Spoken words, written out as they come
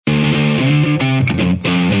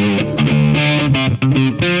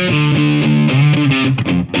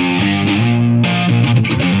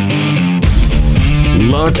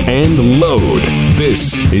lock, and load.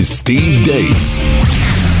 This is Steve Deace.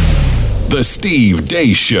 The Steve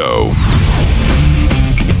Deace Show.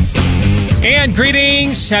 And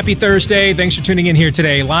greetings. Happy Thursday. Thanks for tuning in here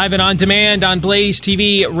today. Live and on demand on Blaze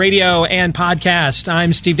TV, radio, and podcast.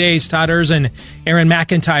 I'm Steve Deace. Todd Erzin, Aaron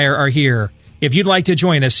McIntyre are here. If you'd like to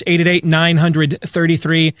join us,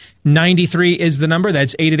 888-900-3393 is the number.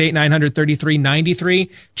 That's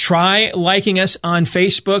 888-900-3393. Try liking us on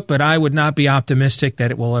Facebook, but I would not be optimistic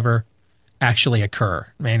that it will ever actually occur.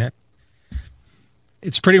 I mean,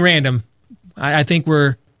 it's pretty random. I think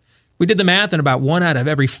we did the math, and about 1 out of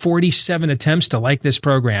every 47 attempts to like this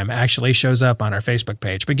program actually shows up on our Facebook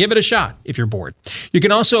page. But give it a shot if you're bored. You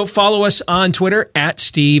can also follow us on Twitter at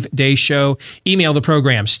Steve Deace Show. Email the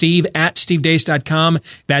program, steve@stevedeace.com.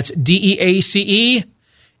 That's DEACE.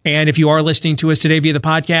 And if you are listening to us today via the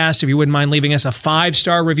podcast, if you wouldn't mind leaving us a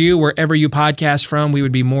 5-star review wherever you podcast from, we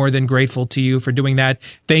would be more than grateful to you for doing that.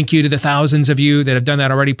 Thank you to the thousands of you that have done that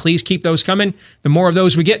already. Please keep those coming. The more of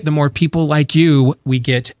those we get, the more people like you we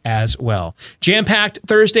get as well. Jam-packed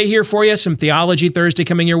Thursday here for you. Some Theology Thursday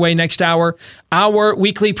coming your way next hour. Our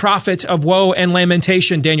weekly prophet of woe and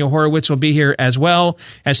lamentation, Daniel Horowitz, will be here as well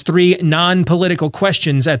as 3 non-political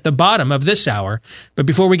questions at the bottom of this hour. But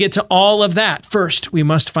before we get to all of that, first, we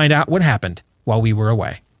must find out what happened while we were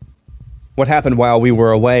away. What happened while we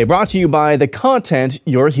were away, brought to you by the content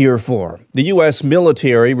you're here for. The U.S.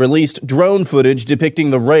 military released drone footage depicting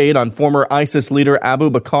the raid on former ISIS leader Abu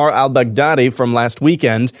Bakr al-Baghdadi from last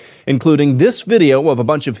weekend, including this video of a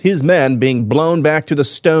bunch of his men being blown back to the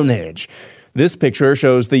Stone Age. This picture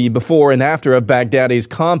shows the before and after of Baghdadi's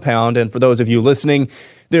compound, and for those of you listening,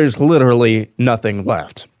 there's literally nothing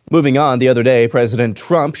left. Moving on, the other day, President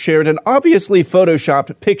Trump shared an obviously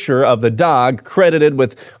photoshopped picture of the dog credited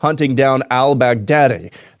with hunting down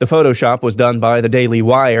al-Baghdadi. The Photoshop was done by the Daily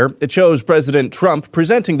Wire. It shows President Trump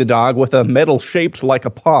presenting the dog with a medal shaped like a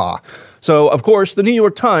paw. So, of course, the New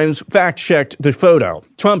York Times fact-checked the photo.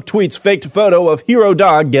 Trump tweets faked photo of hero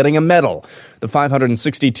dog getting a medal. The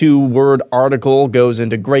 562-word article goes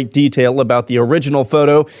into great detail about the original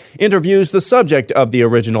photo, interviews the subject of the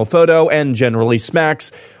original photo, and generally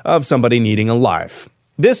smacks of somebody needing a life.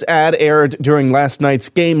 This ad aired during last night's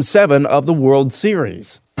Game 7 of the World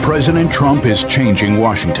Series. President Trump is changing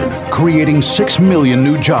Washington, creating 6 million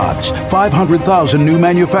new jobs, 500,000 new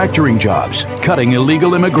manufacturing jobs, cutting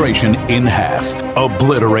illegal immigration in half,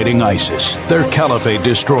 obliterating ISIS, their caliphate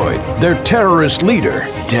destroyed, their terrorist leader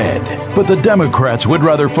dead. But the Democrats would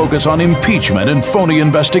rather focus on impeachment and phony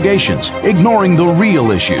investigations, ignoring the real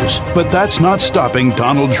issues. But that's not stopping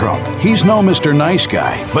Donald Trump. He's no Mr. Nice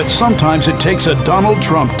Guy, but sometimes it takes a Donald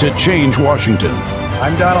Trump to change Washington.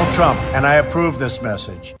 I'm Donald Trump, and I approve this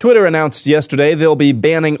message. Twitter announced yesterday they'll be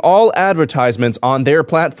banning all advertisements on their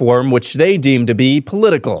platform, which they deem to be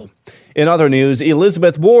political. In other news,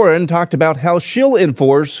 Elizabeth Warren talked about how she'll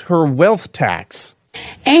enforce her wealth tax.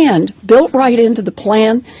 And built right into the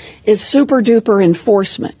plan is super-duper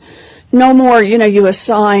enforcement. No more, you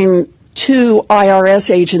assign 2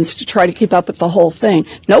 IRS agents to try to keep up with the whole thing.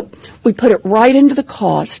 Nope. We put it right into the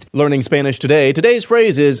cost. Learning Spanish today. Today's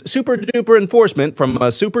phrase is super-duper enforcement from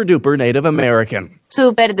a super-duper Native American.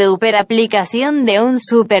 Super-duper aplicación de un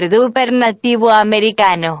super-duper nativo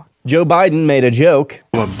americano. Joe Biden made a joke.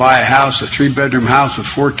 We'll buy a house, a 3-bedroom house with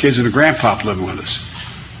 4 kids and a grandpop living with us.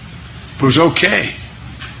 It was okay.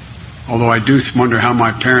 Although I do wonder how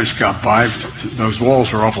my parents got by. Those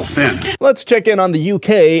walls are awful thin. Let's check in on the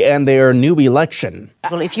UK and their new election.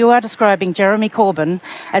 Well, if you are describing Jeremy Corbyn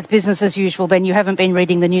as business as usual, then you haven't been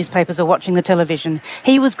reading the newspapers or watching the television.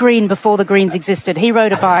 He was green before the Greens existed. He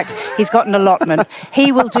rode a bike. He's got an allotment.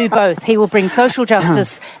 He will do both. He will bring social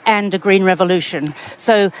justice and a green revolution.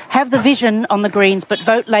 So have the vision on the Greens, but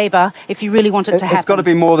vote Labour if you really want it to happen. It's got to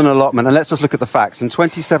be more than an allotment. And let's just look at the facts. In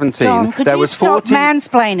 2017, John, there was 14...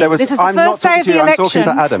 mansplaining? This is the first day of the election. I'm talking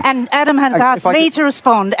to Adam. And Adam has asked me to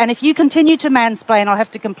respond. And if you continue to mansplain, I'll have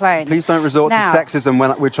to complain. Please don't resort to sexism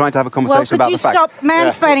when we're trying to have a conversation about the facts. Well, could you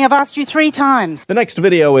stop mansplaining? Yeah. I've asked you 3 times. The next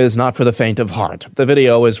video is not for the faint of heart. The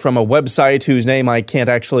video is from a website whose name I can't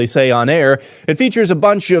actually say on air. It features a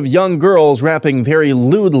bunch of young girls rapping very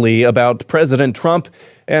lewdly about President Trump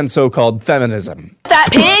and so-called feminism. Fat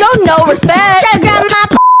pigs, so no respect. Try to grab my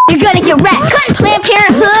you're gonna get wrecked. Couldn't Planned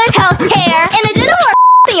Parenthood, health care, and it didn't work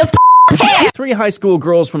in your hair. 3 high school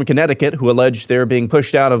girls from Connecticut who allege they're being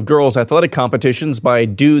pushed out of girls' athletic competitions by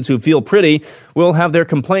dudes who feel pretty will have their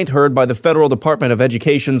complaint heard by the Federal Department of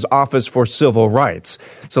Education's Office for Civil Rights.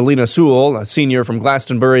 Selena Sewell, a senior from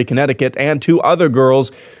Glastonbury, Connecticut, and 2 other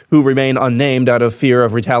girls who remain unnamed out of fear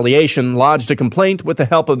of retaliation, lodged a complaint with the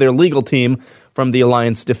help of their legal team from the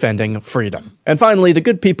Alliance Defending Freedom. And finally, the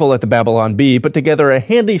good people at the Babylon Bee put together a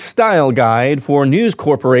handy style guide for news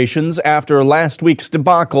corporations after last week's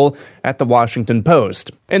debacle at the Washington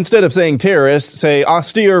Post. Instead of saying terrorist, say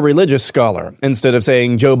austere religious scholar. Instead of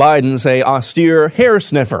saying Joe Biden, say austere hair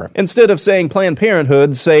sniffer. Instead of saying Planned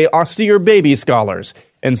Parenthood, say austere baby scholars.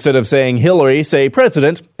 Instead of saying Hillary, say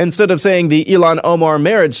president. Instead of saying the Ilhan Omar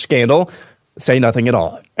marriage scandal, say nothing at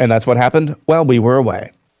all. And that's what happened while we were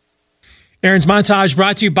away. Aaron's Montage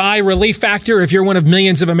brought to you by Relief Factor. If you're one of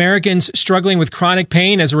millions of Americans struggling with chronic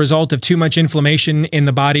pain as a result of too much inflammation in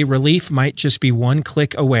the body, relief might just be one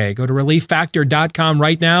click away. Go to relieffactor.com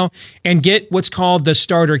right now and get what's called the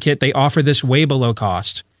starter kit. They offer this way below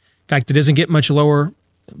cost. In fact, it doesn't get much lower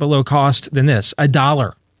below cost than this.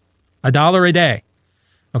 $1. $1 a day.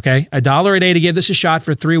 Okay? $1 a day to give this a shot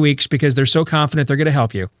for 3 weeks because they're so confident they're going to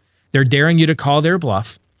help you. They're daring you to call their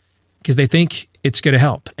bluff because they think it's going to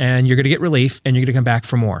help, and you're going to get relief, and you're going to come back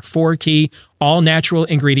for more. 4 key, all-natural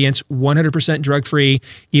ingredients, 100% drug-free,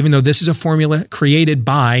 even though this is a formula created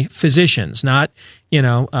by physicians, not,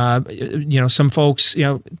 some folks,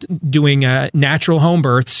 doing natural home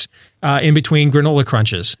births in between granola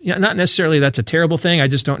crunches. Not necessarily that's a terrible thing. I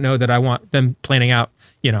just don't know that I want them planning out,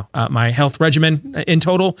 my health regimen in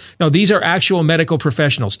total. No, these are actual medical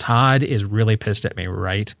professionals. Todd is really pissed at me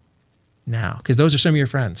right now because those are some of your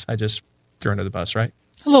friends. I just throw under the bus, right?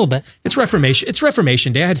 A little bit. It's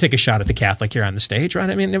Reformation Day. I had to take a shot at the Catholic here on the stage, right?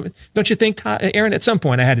 I mean, don't you think, Todd, Aaron, at some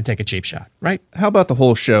point I had to take a cheap shot, right? How about the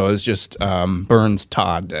whole show is just Burns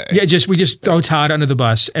Todd Day? Yeah, we just throw Todd under the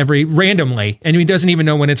bus randomly, and he doesn't even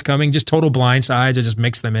know when it's coming, just total blindsides, or just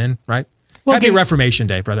mix them in, right? Happy Reformation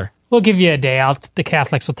Day, brother. We'll give you a day. The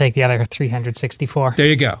Catholics will take the other 364. There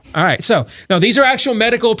you go. All right. So, no, these are actual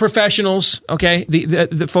medical professionals, okay?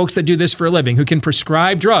 The folks that do this for a living who can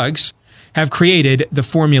prescribe drugs have created the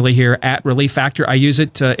formula here at Relief Factor. I use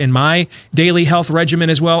it in my daily health regimen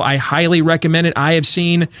as well. I highly recommend it. I have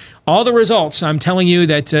seen all the results I'm telling you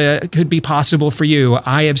that could be possible for you.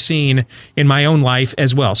 I have seen in my own life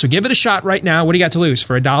as well. So give it a shot right now. What do you got to lose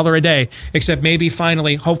for $1 a day? Except maybe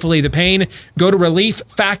finally, hopefully, the pain. Go to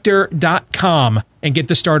relieffactor.com and get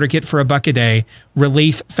the starter kit for $1 a day.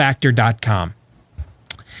 Relieffactor.com.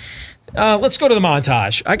 Let's go to the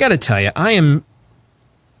montage. I got to tell you, I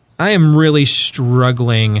am really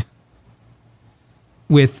struggling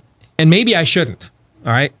with, and maybe I shouldn't,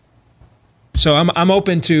 all right? So I'm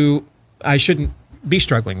open to, I shouldn't be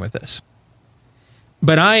struggling with this.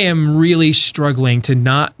 But I am really struggling to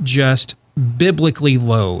not just biblically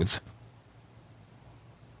loathe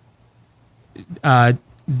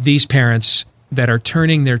these parents that are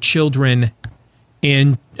turning their children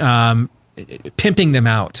in, pimping them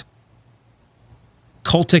out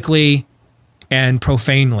cultically and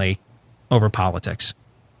profanely over politics.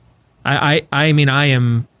 I mean, I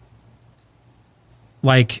am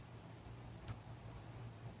like,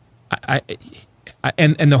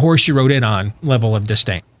 and the horse you rode in on level of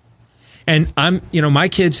disdain. And my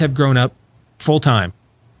kids have grown up full time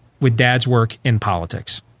with dad's work in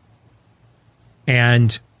politics.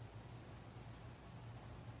 And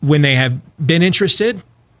when they have been interested,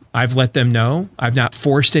 I've let them know. I've not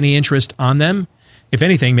forced any interest on them. If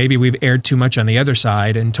anything, maybe we've aired too much on the other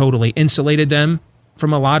side and totally insulated them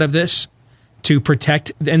from a lot of this to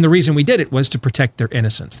protect. And the reason we did it was to protect their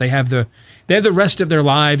innocence. They have the rest of their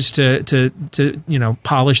lives to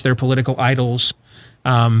polish their political idols,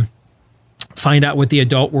 find out what the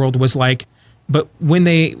adult world was like. But when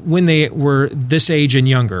they were this age and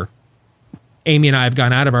younger, Amy and I have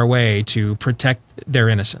gone out of our way to protect their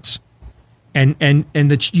innocence. And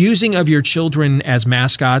the using of your children as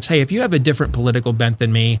mascots. Hey, if you have a different political bent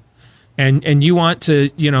than me, and you want to,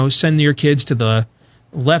 send your kids to the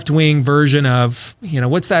left-wing version of,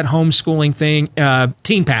 what's that homeschooling thing?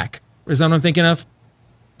 Teen Pack. Is that what I'm thinking of?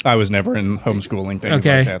 I was never in homeschooling things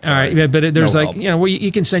like that. All right. But there's where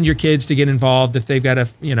you can send your kids to get involved if they've got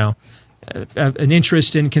an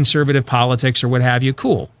interest in conservative politics or what have you.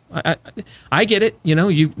 Cool. I get it.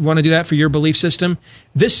 You want to do that for your belief system.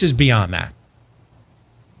 This is beyond that.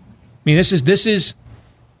 I mean, this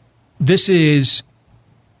is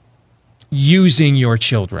using your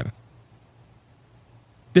children.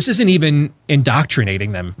 This isn't even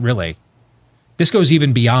indoctrinating them, really. This goes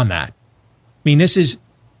even beyond that. I mean, this is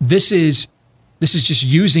just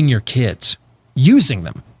using your kids, using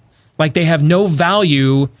them like they have no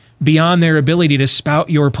value beyond their ability to spout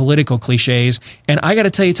your political cliches. And I got to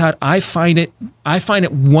tell you, Todd, I find it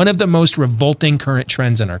one of the most revolting current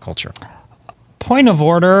trends in our culture. Point of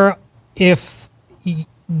order, if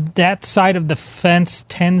that side of the fence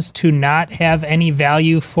tends to not have any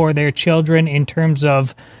value for their children in terms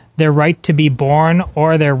of their right to be born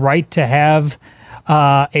or their right to have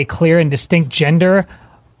a clear and distinct gender,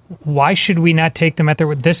 why should we not take them at their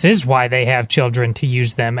word? This is why they have children, to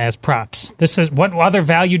use them as props. This is what other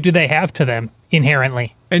value do they have to them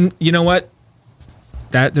inherently? And you know what?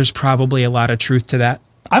 There's probably a lot of truth to that.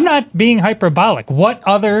 I'm not being hyperbolic. What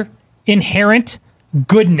other inherent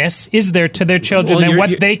goodness is there to their children and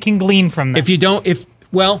what they can glean from them?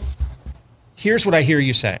 Here's what I hear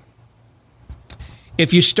you say.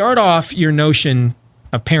 If you start off your notion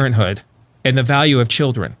of parenthood and the value of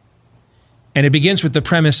children, and it begins with the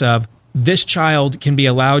premise of this child can be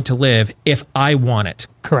allowed to live if I want it.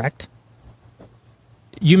 Correct.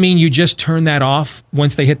 You mean you just turn that off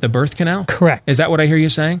once they hit the birth canal? Correct. Is that what I hear you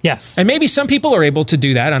saying? Yes. And maybe some people are able to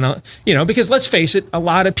do that because let's face it, a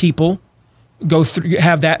lot of people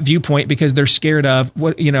have that viewpoint because they're scared of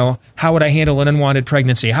how would I handle an unwanted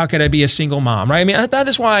pregnancy? How could I be a single mom? Right? I mean, that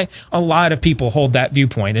is why a lot of people hold that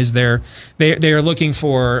viewpoint, is they are looking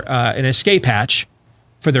for an escape hatch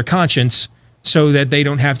for their conscience, so that they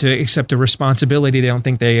don't have to accept a responsibility they don't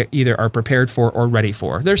think they either are prepared for or ready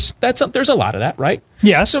for. There's a lot of that, right?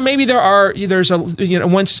 Yes. So maybe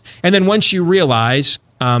once you realize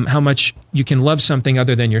how much you can love something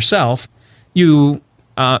other than yourself, you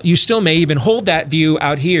still may even hold that view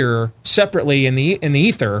out here separately in the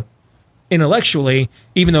ether, intellectually,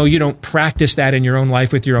 even though you don't practice that in your own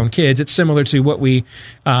life with your own kids. It's similar to what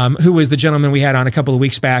who was the gentleman we had on a couple of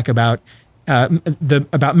weeks back about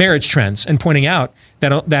marriage trends, and pointing out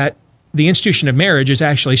that the institution of marriage is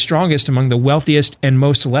actually strongest among the wealthiest and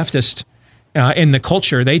most leftist in the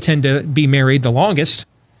culture. They tend to be married the longest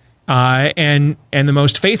and the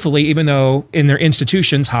most faithfully, even though in their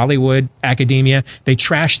institutions, Hollywood, academia, they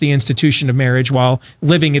trash the institution of marriage while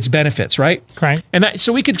living its benefits, right? Right. And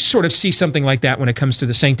so we could sort of see something like that when it comes to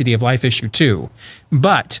the sanctity of life issue too.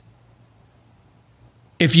 But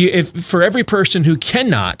if for every person who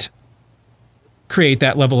cannot create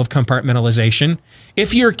that level of compartmentalization,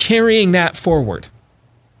 if you're carrying that forward,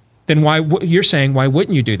 then why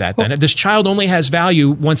wouldn't you do that then? If this child only has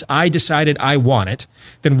value once I decided I want it,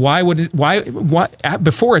 then why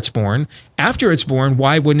before it's born, after it's born,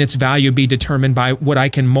 why wouldn't its value be determined by what I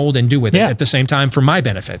can mold and do with it at the same time for my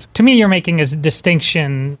benefit? To me, you're making a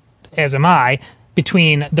distinction, as am I,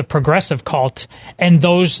 between the progressive cult and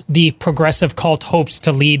those the progressive cult hopes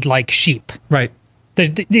to lead like sheep. Right.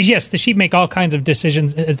 Yes, the sheep make all kinds of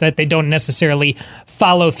decisions that they don't necessarily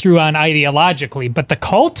follow through on ideologically, but the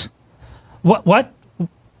cult, what?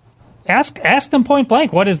 Ask them point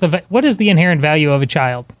blank. What is the inherent value of a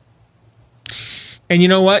child? And you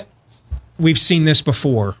know what? We've seen this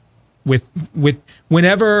before with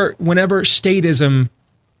whenever statism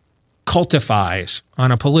cultifies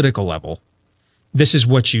on a political level. This is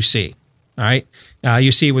what you see. All right.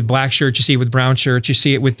 You see it with black shirts, you see it with brown shirts, you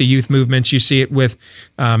see it with the youth movements, you see it with,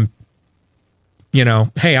 hey,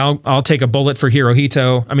 I'll take a bullet for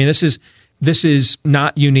Hirohito. I mean, this is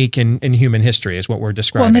not unique in human history, is what we're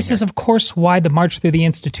describing. Well, and this is, of course, why the March Through the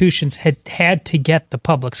Institutions had to get the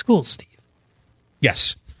public schools, Steve.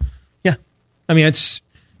 Yes. Yeah. I mean, it's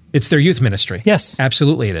their youth ministry. Yes.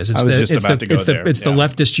 Absolutely it is. It's the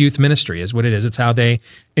leftist youth ministry is what it is. It's how they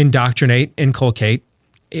indoctrinate, inculcate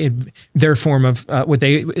their form of what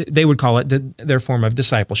they would call it their form of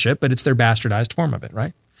discipleship, but it's their bastardized form of it,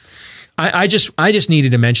 right? I just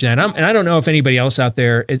needed to mention that, and I don't know if anybody else out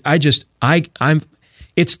there. It's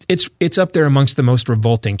up there amongst the most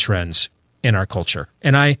revolting trends in our culture,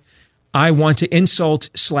 and I want to insult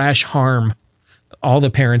 / harm all the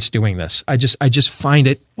parents doing this. I just find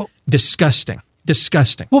it disgusting.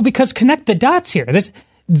 Well, because connect the dots here.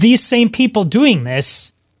 These same people doing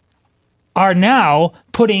this are now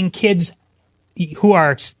putting kids who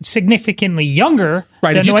are significantly younger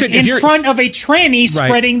than in front of a tranny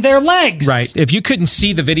spreading their legs. Right. If you couldn't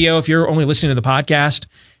see the video, if you're only listening to the podcast,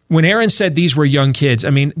 when Aaron said these were young kids, I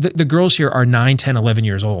mean, the girls here are 9, 10, 11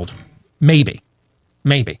 years old. Maybe.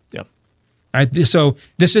 Yeah. All right. So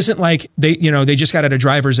this isn't like they just got out of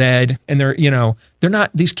driver's ed and they're not,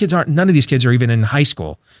 none of these kids are even in high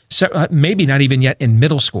school. So maybe not even yet in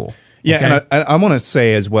middle school. Yeah, okay? And I want to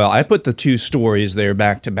say as well, I put the two stories there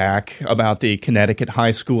back to back about the Connecticut high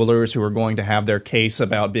schoolers who are going to have their case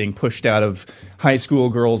about being pushed out of high school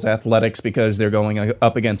girls' athletics because they're going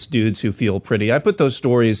up against dudes who feel pretty. I put those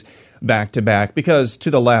stories back to back because to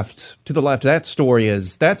the left, that story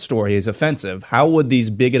is offensive. How would these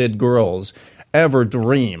bigoted girls ever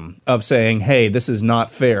dream of saying, hey, this is not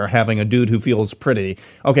fair, having a dude who feels pretty?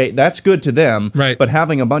 Okay, that's good to them, right? But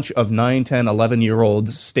having a bunch of 9, 10,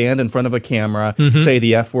 11-year-olds stand in front of a camera, say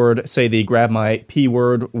the F word, say the grab my P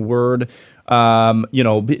word,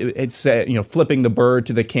 It's flipping the bird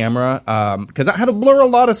to the camera, because I had to blur a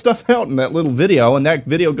lot of stuff out in that little video, and that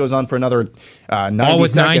video goes on for another 90 all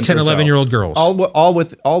with seconds 9, 10, or so. 11-year-old girls. All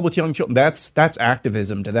with young children. That's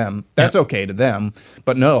activism to them. That's okay to them.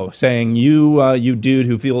 But no, saying you dude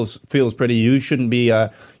who feels pretty, you shouldn't be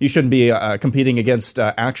competing against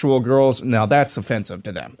actual girls. Now that's offensive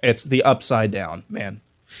to them. It's the upside down, man.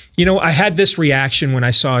 I had this reaction when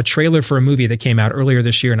I saw a trailer for a movie that came out earlier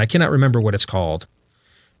this year, and I cannot remember what it's called.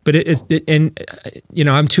 But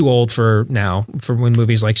I'm too old for when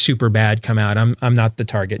movies like Superbad come out. I'm not the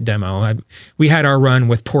target demo. We had our run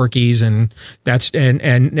with Porky's, and Revenge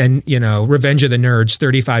of the Nerds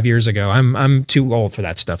 35 years ago. I'm too old for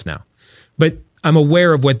that stuff now. But I'm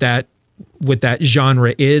aware of what that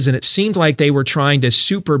genre is, and it seemed like they were trying to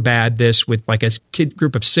super bad this with like a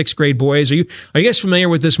group of 6th grade boys. Are you guys familiar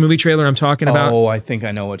with this movie trailer I'm talking about? Oh, I think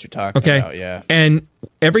I know what you're talking about. Yeah. And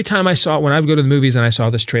every time I saw it, when I would go to the movies and I saw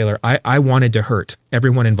this trailer, I wanted to hurt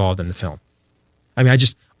everyone involved in the film. I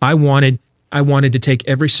mean, I wanted to take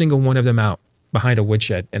every single one of them out behind a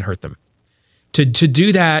woodshed and hurt them. To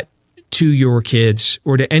do that to your kids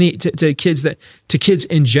or to kids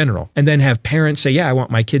in general, and then have parents say, yeah, I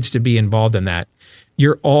want my kids to be involved in that.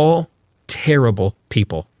 You're all terrible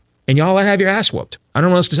people, and y'all have your ass whooped. I don't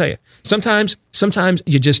know what else to tell you. Sometimes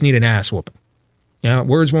you just need an ass whooping.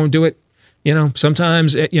 Words won't do it.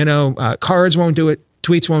 Sometimes cards won't do it.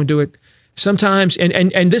 Tweets won't do it. Sometimes,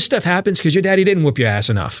 and this stuff happens because your daddy didn't whoop your ass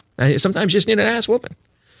enough. Sometimes you just need an ass whooping.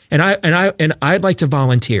 And I'd like to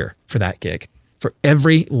volunteer for that gig, for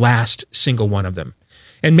every last single one of them.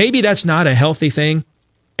 And maybe that's not a healthy thing.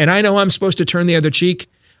 And I know I'm supposed to turn the other cheek.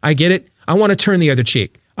 I get it. I want to turn the other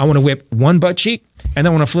cheek. I want to whip one butt cheek, and then I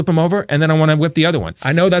want to flip them over, and then I want to whip the other one.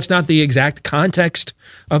 I know that's not the exact context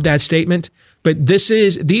of that statement, but these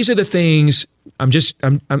are the things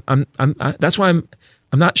that's why I'm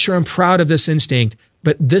not sure I'm proud of this instinct,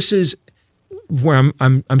 but this is where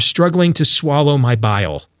I'm struggling to swallow my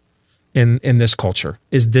bile in this culture,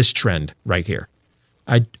 is this trend right here.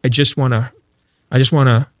 I want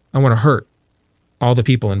to hurt all the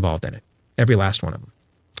people involved in it, every last one of them.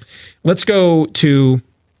 Let's go to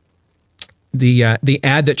the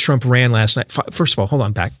ad that Trump ran last night. First of all, hold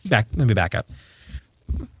on, back. Let me back up.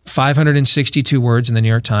 562 words in the New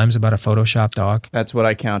York Times about a Photoshop dog. That's what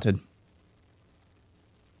I counted.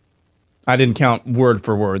 I didn't count word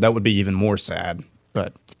for word. That would be even more sad.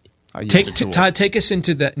 But I used a tool. Todd, take us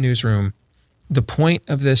into that newsroom. The point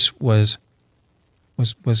of this was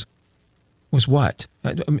what?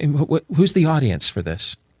 I mean, who's the audience for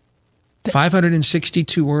this?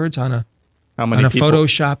 562 words on a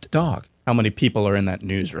photoshopped dog. How many people are in that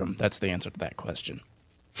newsroom? That's the answer to that question.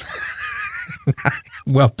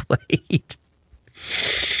 Well played.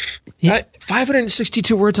 Yeah,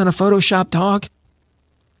 562 words on a photoshopped dog?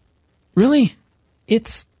 Really?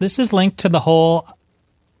 This is linked to the whole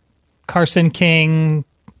Carson King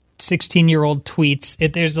 16-year-old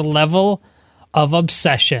tweets. There's a level of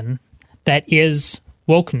obsession that is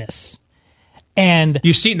wokeness. And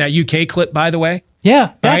you've seen that UK clip, by the way?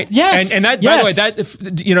 Yeah. Right? Yes. And that, yes. by the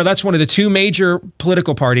way, that's one of the two major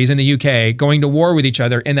political parties in the UK going to war with each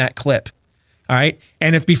other in that clip. All right.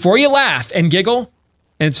 And if before you laugh and giggle,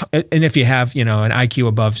 and if you have, an IQ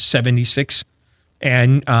above 76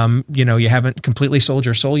 and, you haven't completely sold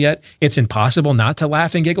your soul yet, it's impossible not to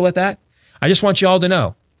laugh and giggle at that. I just want you all to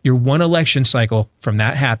know you're one election cycle from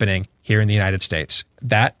that happening here in the United States.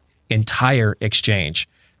 That entire exchange.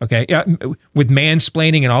 Okay, with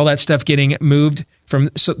mansplaining and all that stuff getting moved from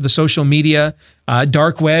the social media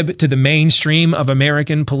dark web to the mainstream of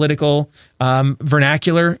American political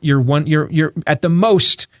vernacular, you're at the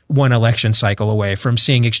most one election cycle away from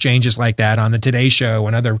seeing exchanges like that on the Today Show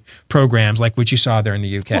and other programs like what you saw there in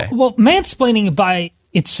the UK. Well, mansplaining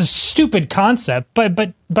it's a stupid concept,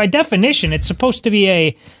 but by definition, it's supposed to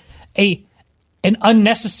be an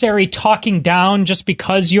unnecessary talking down just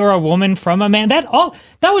because you're a woman from a man. That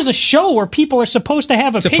was a show where people are supposed to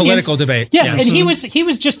have opinions. It's a political debate. Yes, and he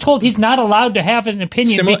was just told he's not allowed to have an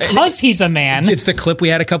opinion because he's a man. It's the clip we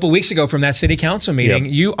had a couple weeks ago from that city council meeting.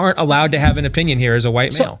 Yep. You aren't allowed to have an opinion here as a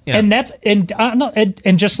white male. Yeah.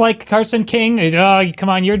 And just like Carson King, come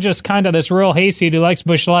on, you're just kind of this real hayseed who likes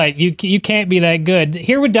Bush Light. You can't be that good.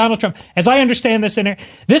 Here with Donald Trump, as I understand this,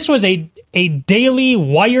 this was a Daily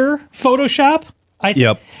Wire Photoshop.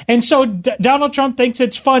 Yep. And so Donald Trump thinks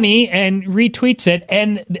it's funny and retweets it,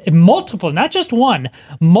 and multiple, not just one,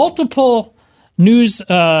 multiple news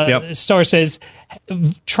sources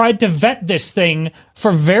tried to vet this thing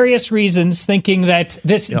for various reasons, thinking that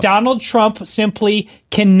this Donald Trump simply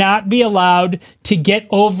cannot be allowed to get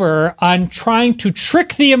over on trying to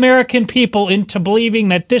trick the American people into believing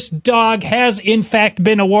that this dog has in fact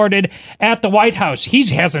been awarded at the White House. He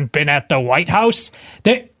hasn't been at the White House.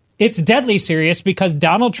 It's deadly serious because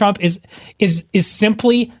Donald Trump is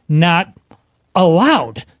simply not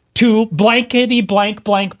allowed to blankety blank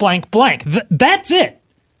blank blank blank. That's it.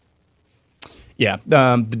 Yeah.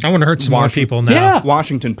 I want to hurt some more people now. Yeah.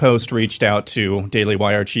 Washington Post reached out to Daily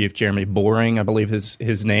Wire chief Jeremy Boring, I believe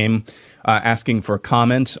his name, asking for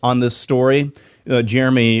comment on this story.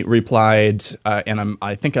 Jeremy replied, and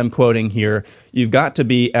I think I'm quoting here, "You've got to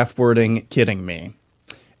be F-wording kidding me."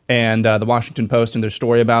 And the Washington Post, in their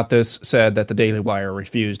story about this, said that the Daily Wire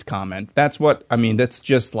refused comment. That's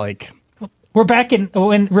just like... We're back in...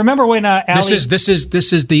 remember when Ali... This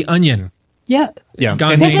is The Onion. Yeah.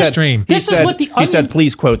 Gone mainstream. This is what the Onion... He said,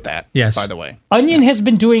 please quote that, yes. by the way. Onion has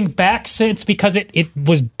been doing back since, because it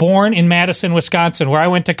was born in Madison, Wisconsin, where I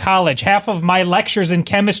went to college. Half of my lectures in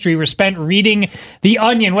chemistry were spent reading The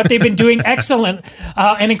Onion, what they've been doing excellent.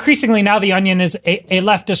 And increasingly now The Onion is a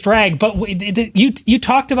leftist rag. But you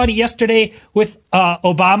talked about it yesterday with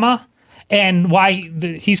Obama and why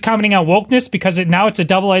he's commenting on wokeness, because now it's a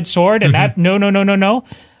double-edged sword, and that, no.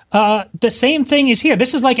 The same thing is here.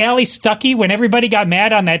 This is like Ali Stuckey when everybody got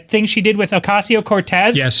mad on that thing she did with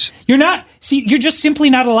Ocasio-Cortez. Yes. You're just simply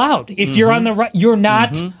not allowed. If you're on the right, you're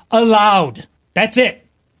not allowed. That's it.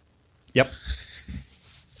 Yep.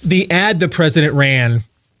 The ad the president ran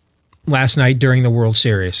last night during the World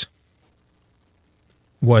Series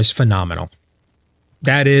was phenomenal.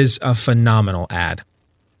 That is a phenomenal ad.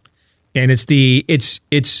 And it's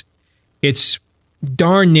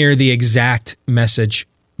darn near the exact message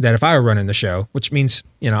that if I were running the show, which means,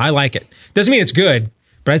 I like it. Doesn't mean it's good,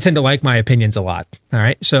 but I tend to like my opinions a lot. All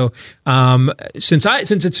right. So since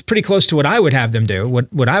it's pretty close to what I would have them do,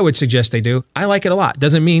 what I would suggest they do, I like it a lot.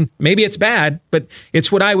 Doesn't mean maybe it's bad, but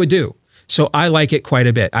it's what I would do. So I like it quite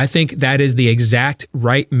a bit. I think that is the exact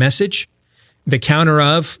right message. The counter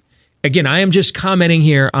of, again, I am just commenting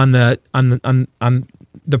here on the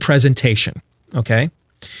presentation. Okay.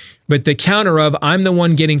 But the counter of, I'm the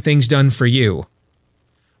one getting things done for you,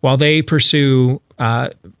 while they pursue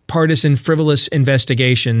partisan, frivolous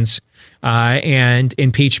investigations and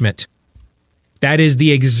impeachment. That is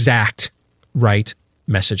the exact right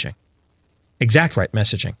messaging. Exact right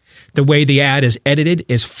messaging. The way the ad is edited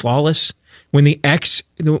is flawless. When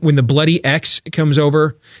the bloody X comes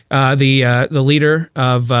over the leader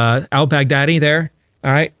of al-Baghdadi there,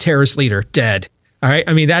 all right, terrorist leader, dead. All right,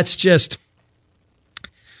 I mean, that's just,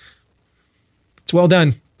 it's well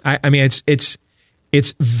done. I mean,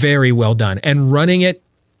 it's very well done. And running it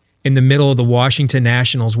in the middle of the Washington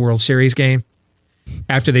Nationals World Series game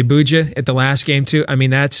after they booed you at the last game too. I mean,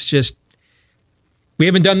 that's just, we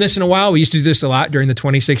haven't done this in a while. We used to do this a lot during the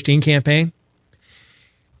 2016 campaign.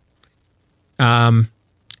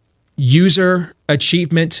 User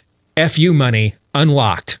achievement FU money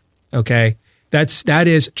unlocked. Okay. That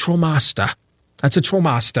is Tromasta. That's a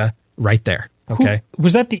Tromasta right there. Okay.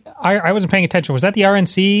 Was that I wasn't paying attention. Was that the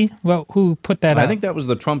RNC? Well, who put that out? I think that was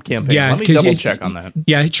the Trump campaign. Yeah, let me double check on that.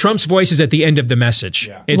 Yeah, Trump's voice is at the end of the message.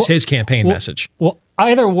 Yeah. It's his campaign message. Well,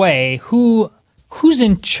 either way, who's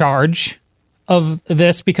in charge of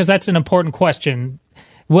this? Because that's an important question.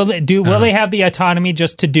 Will they have the autonomy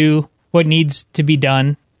just to do what needs to be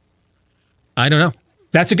done? I don't know.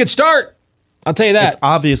 That's a good start. I'll tell you that. It's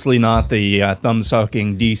obviously not the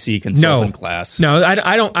thumb-sucking DC consultant class. No,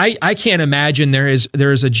 I don't. I can't imagine there is a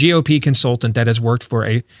GOP consultant that has worked for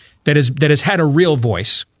that has had a real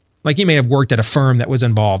voice. Like, he may have worked at a firm that was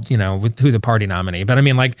involved, with who the party nominee. But I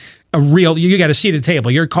mean, like, a real, you got a seat at the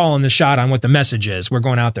table. You're calling the shot on what the message is we're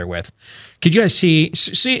going out there with. Could you guys see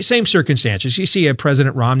same circumstances? You see a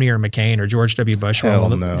President Romney or McCain or George W. Bush?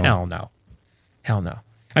 Hell no.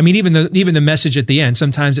 I mean, even the message at the end,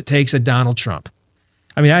 sometimes it takes a Donald Trump.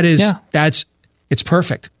 I mean, it's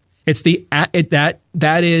perfect. It's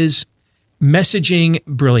that is messaging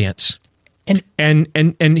brilliance.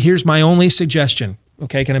 And here's my only suggestion.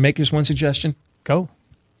 Okay, can I make this one suggestion? Go.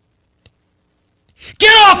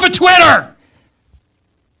 Get off of Twitter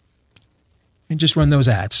and just run those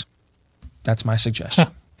ads. That's my suggestion.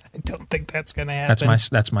 I don't think that's going to happen.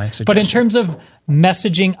 That's my suggestion. But in terms of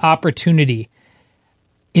messaging opportunity,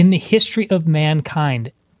 in the history of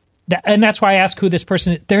mankind, and that's why I ask who this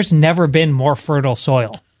person is, there's never been more fertile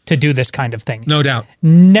soil to do this kind of thing. No doubt.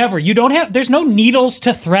 Never. There's no needles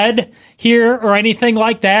to thread here or anything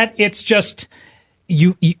like that. It's just,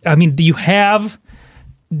 you have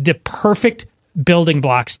the perfect building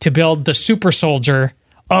blocks to build the super soldier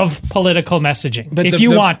of political messaging. But if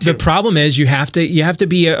you want to. The problem is you have to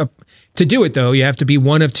be to do it though, you have to be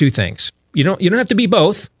one of two things. You don't have to be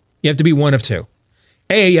both. You have to be one of two.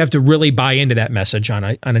 You have to really buy into that message on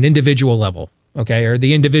an individual level, okay? Or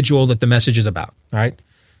the individual that the message is about, all right?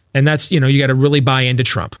 And that's, you got to really buy into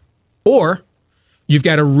Trump. Or you've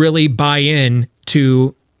got to really buy in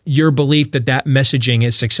to your belief that messaging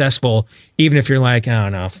is successful, even if you're like, I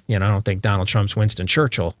don't know, I don't think Donald Trump's Winston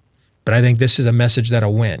Churchill, but I think this is a message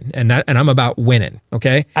that'll win. And I'm about winning,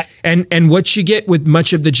 okay? And what you get with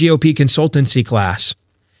much of the GOP consultancy class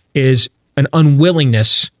is an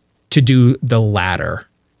unwillingness to do the latter.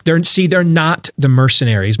 They're not the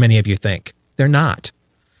mercenaries many of you think. They're not,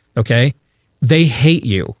 okay? They hate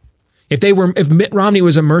you. If Mitt Romney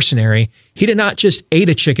was a mercenary, he'd have not just ate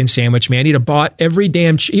a chicken sandwich, man. He'd have bought every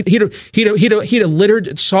damn. He'd have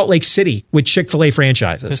littered Salt Lake City with Chick-fil-A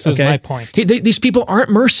franchises. This is my point. These people aren't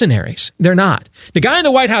mercenaries. They're not. The guy in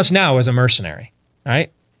the White House now is a mercenary,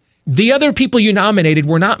 right? The other people you nominated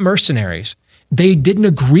were not mercenaries. They didn't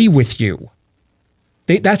agree with you.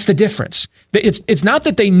 That's the difference. It's not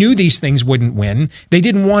that they knew these things wouldn't win. They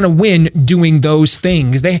didn't want to win doing those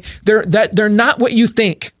things. They're not what you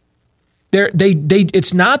think.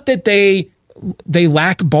 It's not that they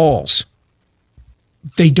lack balls.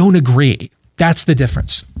 They don't agree. That's the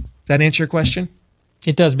difference. Does that answer your question?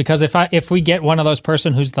 It does, because if we get one of those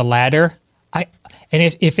person who's the latter,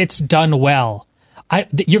 if it's done well,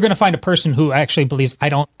 you're going to find a person who actually believes I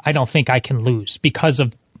don't think I can lose, because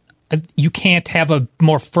of you can't have a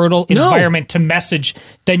more fertile environment to message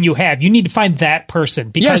than you have. You need to find that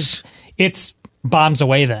person, because it's bombs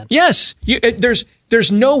away then. Yes.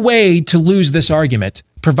 There's no way to lose this argument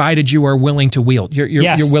provided you are willing to wield. You're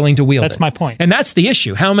willing to wield it. That's my point. And that's the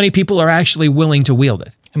issue. How many people are actually willing to wield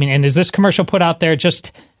it? I mean, and is this commercial put out there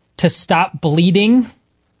just to stop bleeding?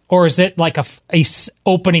 Or is it like a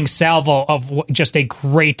opening salvo of just a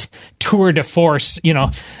great tour de force,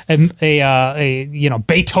 a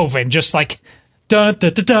Beethoven, just like dun,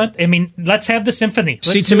 dun, dun, dun. I mean, let's have the symphony.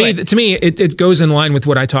 To me, it goes in line with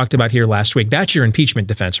what I talked about here last week. That's your impeachment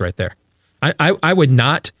defense right there. I would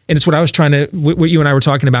not, and it's what I was trying to, what you and I were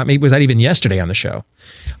talking about, maybe was that even yesterday on the show.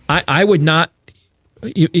 I would not,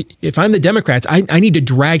 if I'm the Democrats, I need to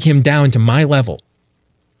drag him down to my level.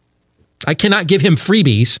 I cannot give him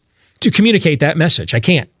freebies to communicate that message. I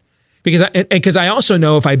can't, because I also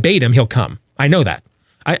know if I bait him, he'll come. I know that.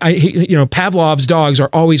 Pavlov's dogs are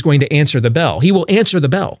always going to answer the bell. He will answer the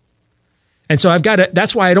bell. And so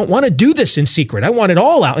that's why I don't want to do this in secret. I want it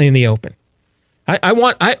all out in the open. I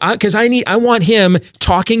want him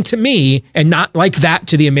talking to me and not like that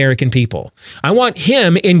to the American people. I want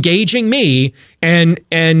him engaging me and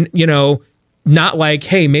not like,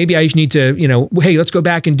 hey, maybe I need to, hey, let's go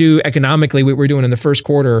back and do economically what we're doing in the first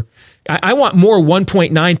quarter. I want more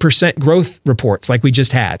 1.9% growth reports like we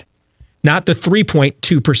just had, not the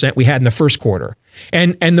 3.2% we had in the first quarter.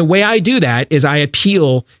 And the way I do that is I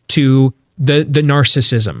appeal to the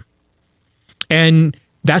narcissism. And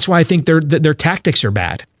that's why I think their tactics are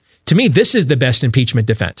bad. To me, this is the best impeachment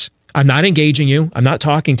defense. I'm not engaging you. I'm not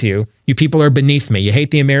talking to you. You people are beneath me. You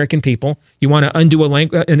hate the American people. You want to undo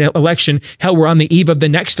an election. Hell, we're on the eve of the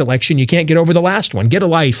next election. You can't get over the last one. Get a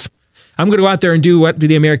life. I'm going to go out there and do what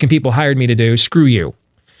the American people hired me to do. Screw you.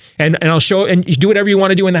 And I'll show, and you do whatever you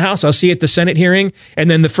want to do in the House. I'll see you at the Senate hearing.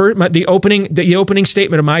 And then the opening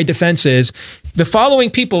statement of my defense is the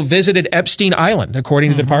following people visited Epstein Island,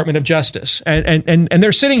 according to the Department of Justice. And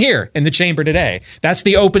they're sitting here in the chamber today. That's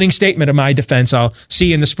the opening statement of my defense. I'll see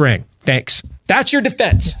you in the spring. Thanks. That's your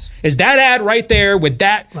defense. Yes. Is that ad right there with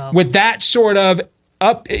that sort of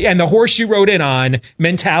up and the horse you rode in on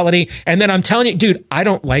mentality. And then I'm telling you, dude, I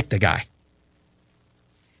don't like the guy.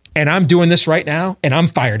 And I'm doing this right now, and I'm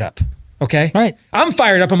fired up. Okay? Right. I'm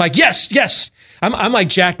fired up. I'm like, yes. I'm like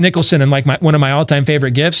Jack Nicholson in like one of my all-time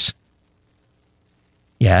favorite gifs.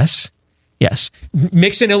 Yes.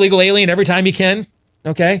 Mix an illegal alien every time you can.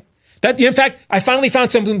 Okay? That, in fact, I finally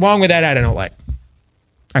found something wrong with that ad I don't like.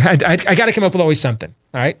 I got to come up with always something.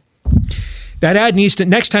 All right? That ad needs to,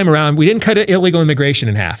 next time around, we didn't cut illegal immigration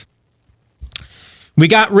in half. We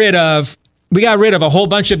got rid of a whole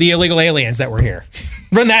bunch of the illegal aliens that were here.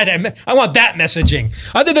 Run that. I want that messaging.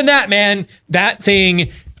 Other than that, man, that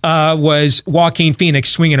thing was Joaquin Phoenix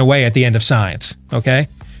swinging away at the end of Science. Okay?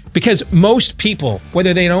 Because most people,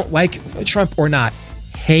 whether they don't like Trump or not,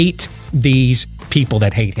 hate these people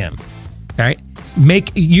that hate him. All right?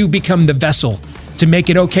 Make you become the vessel to make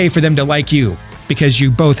it okay for them to like you, because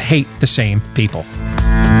you both hate the same people.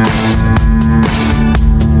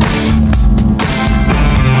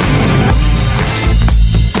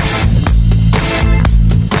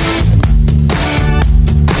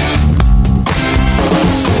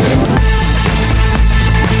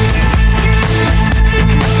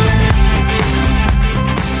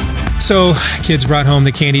 So kids brought home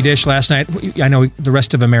the candy dish last night. I know the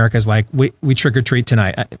rest of America is like, we trick or treat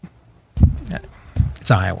tonight.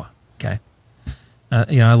 It's Iowa, okay?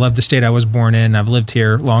 I love the state I was born in. I've lived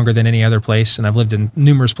here longer than any other place, and I've lived in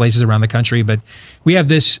numerous places around the country. But we have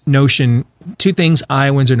this notion, two things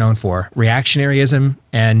Iowans are known for, reactionaryism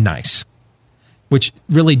and nice, which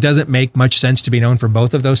really doesn't make much sense to be known for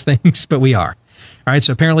both of those things, but we are. All right,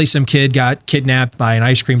 so apparently some kid got kidnapped by an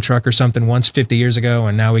ice cream truck or something once 50 years ago,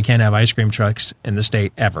 and now we can't have ice cream trucks in the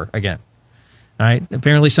state ever again. All right,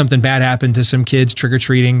 apparently something bad happened to some kids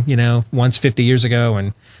trick-or-treating, once 50 years ago,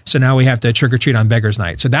 and so now we have to trick-or-treat on Beggar's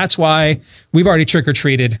Night. So that's why we've already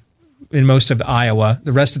trick-or-treated in most of Iowa.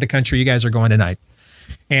 The rest of the country, you guys are going tonight.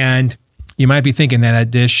 And you might be thinking that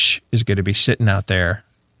dish is going to be sitting out there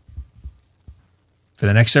for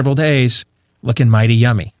the next several days looking mighty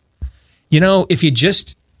yummy. If you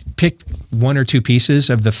just picked one or two pieces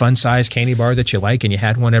of the fun-size candy bar that you like and you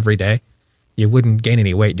had one every day, you wouldn't gain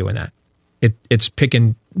any weight doing that. It's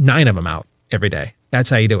picking 9 of them out every day. That's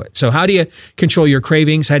how you do it. So how do you control your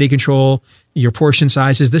cravings? How do you control your portion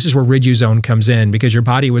sizes? This is where Riduzone comes in, because your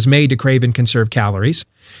body was made to crave and conserve calories.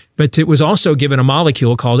 But it was also given a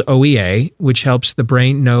molecule called OEA, which helps the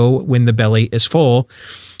brain know when the belly is full.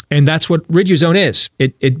 And that's what Riduzone is.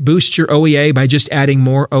 It boosts your OEA by just adding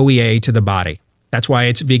more OEA to the body. That's why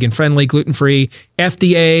it's vegan-friendly, gluten-free,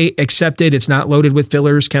 FDA accepted. It's not loaded with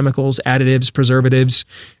fillers, chemicals, additives, preservatives,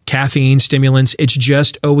 caffeine, stimulants. It's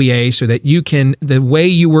just OEA so that you can, the way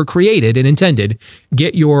you were created and intended,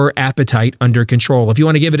 get your appetite under control. If you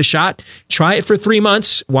want to give it a shot, try it for 3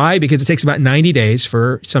 months. Why? Because it takes about 90 days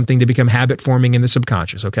for something to become habit-forming in the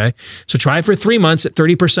subconscious, okay? So try it for 3 months at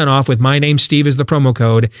 30% off with my name, Steve, as the promo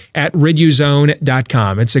code at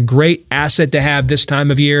riduzone.com. It's a great asset to have this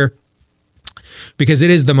time of year, because it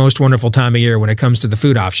is the most wonderful time of year when it comes to the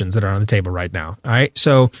food options that are on the table right now. All right.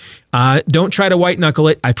 So don't try to white knuckle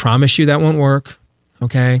it. I promise you that won't work.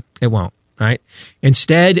 Okay. It won't. All right.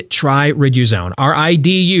 Instead, try Riduzone.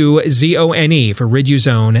 RIDUZONE for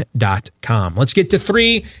riduzone.com. Let's get to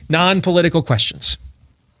 3 non-political questions.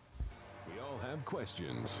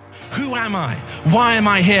 Who am I? Why am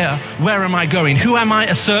I here? Where am I going? Who am I?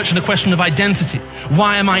 A search and a question of identity.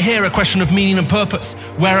 Why am I here? A question of meaning and purpose.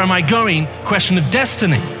 Where am I going? Question of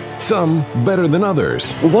destiny. Some better than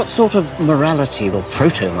others. What sort of morality or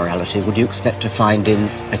proto-morality would you expect to find in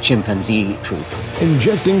a chimpanzee troop?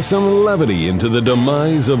 Injecting some levity into the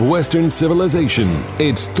demise of Western civilization.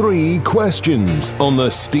 It's 3 questions on the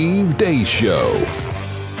Steve Deace Show.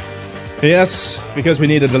 Yes, because we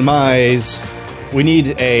need a demise. We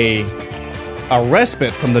need a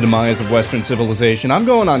respite from the demise of Western civilization. I'm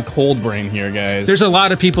going on cold brain here, guys. There's a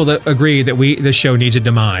lot of people that agree that the show needs a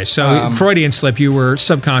demise. So Freudian slip, you were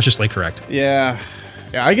subconsciously correct. Yeah,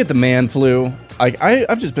 I get the man flu.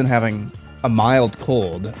 I've just been having a mild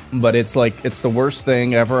cold, but it's the worst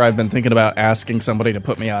thing ever. I've been thinking about asking somebody to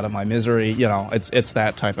put me out of my misery. It's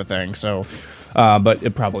that type of thing. So, but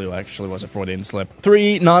it probably actually was a Freudian slip.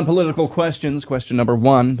 3 non-political questions. Question number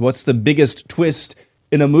 1: what's the biggest twist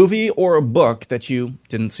in a movie or a book that you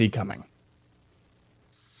didn't see coming?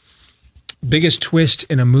 Biggest twist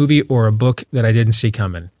in a movie or a book that I didn't see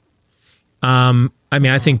coming. I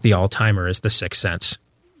think the all-timer is The Sixth Sense.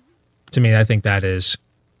 To me, I think that is.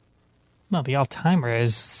 No, the all-timer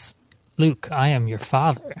is Luke, I am your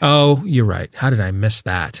father. Oh, you're right. How did I miss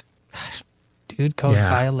that? Dude, code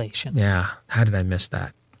violation. Yeah, how did I miss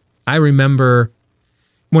that? I remember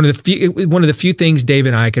one of the few things Dave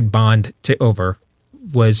and I could bond over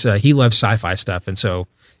was he loved sci-fi stuff, and so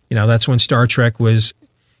that's when Star Trek was.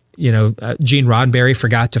 Gene Roddenberry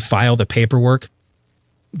forgot to file the paperwork.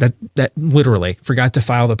 That literally forgot to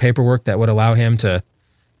file the paperwork that would allow him to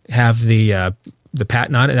have the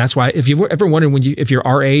patent on it. And that's why, if you ever wondered if you're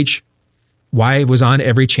our age, why it was on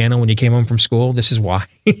every channel when you came home from school, this is why.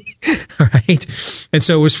 All right. And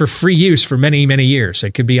so it was for free use for many, many years.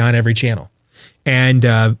 It could be on every channel. And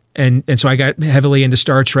so I got heavily into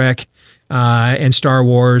Star Trek and Star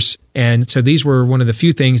Wars. And so these were one of the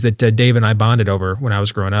few things that Dave and I bonded over when I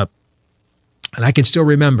was growing up. And I can still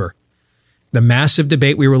remember the massive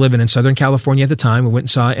debate we were living in Southern California at the time. We went and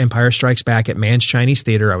saw Empire Strikes Back at Mann's Chinese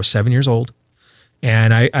Theater. I was 7 years old.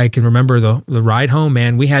 And I can remember the ride home,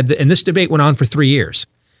 man. We had and this debate went on for 3 years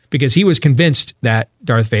because he was convinced that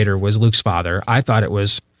Darth Vader was Luke's father. I thought it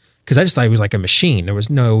was, because I just thought he was like a machine. There was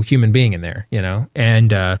no human being in there,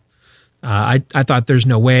 And I thought there's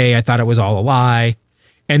no way. I thought it was all a lie.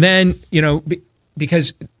 And then,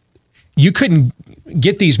 because you couldn't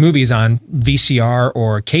get these movies on VCR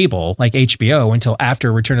or cable like HBO until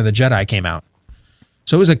after Return of the Jedi came out.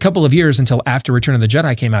 So it was a couple of years until after Return of the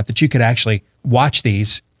Jedi came out that you could actually watch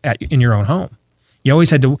these in your own home. You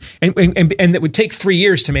always had to, and it would take 3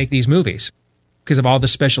 years to make these movies because of all the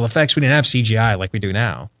special effects. We didn't have CGI like we do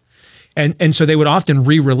now. And so they would often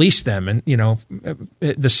re-release them, and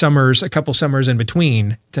the summers, a couple summers in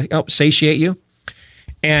between, to help satiate you.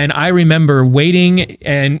 And I remember waiting,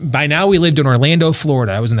 and by now we lived in Orlando,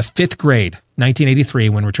 Florida. I was in the 5th grade, 1983,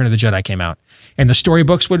 when Return of the Jedi came out. And the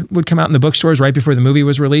storybooks would come out in the bookstores right before the movie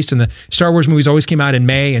was released. And the Star Wars movies always came out in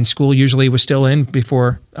May, and school usually was still in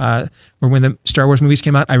before, or when the Star Wars movies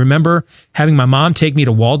came out. I remember having my mom take me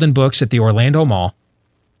to Walden Books at the Orlando Mall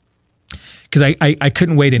because I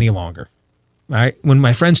couldn't wait any longer. All right? When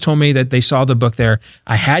my friends told me that they saw the book there,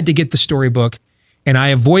 I had to get the storybook, and I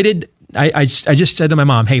avoided... I just said to my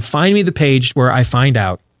mom, hey, find me the page where I find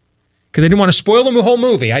out. Because I didn't want to spoil the whole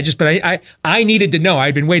movie. I needed to know.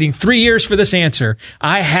 I'd been waiting 3 years for this answer.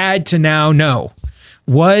 I had to now know.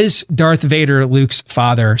 Was Darth Vader Luke's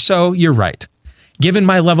father? So you're right. Given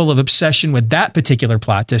my level of obsession with that particular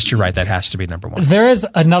plot twist, you're right. That has to be number one. There is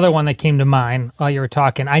another one that came to mind while you were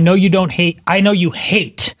talking. I know you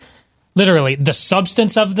hate literally the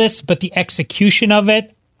substance of this, but the execution of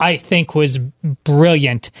it, I think, was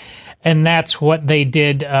brilliant. And that's what they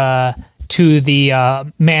did to the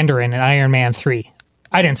Mandarin in Iron Man 3.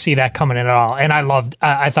 I didn't see that coming at all. And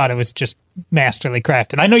I thought it was just masterly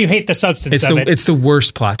crafted. I know you hate the substance of it. It's the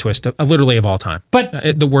worst plot twist, literally, of all time.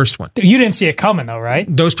 But the worst one. You didn't see it coming, though, right?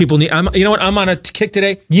 Those people need... you know what? I'm on a kick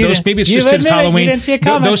today. Maybe it's just because it's Halloween. You didn't see it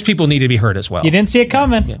coming. Those people need to be heard as well. You didn't see it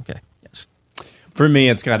coming. Yeah, okay. Yes. For me,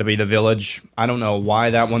 it's got to be The Village. I don't know why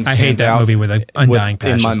that one stands out. I hate that movie with an undying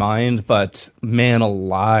passion. In my mind, but man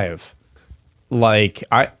alive. Like,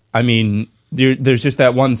 I mean, there's just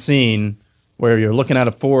that one scene where you're looking at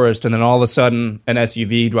a forest and then all of a sudden an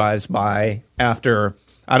SUV drives by after,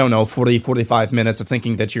 I don't know, 40, 45 minutes of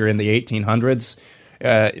thinking that you're in the 1800s.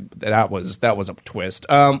 That was a twist.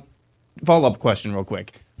 Follow-up question real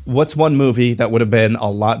quick. What's one movie that would have been a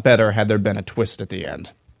lot better had there been a twist at the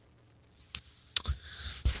end?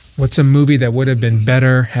 What's a movie that would have been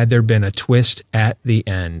better had there been a twist at the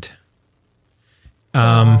end?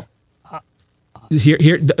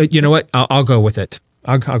 Here, you know what? I'll go with it.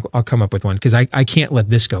 I'll come up with one because I can't let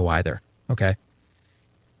this go either. Okay.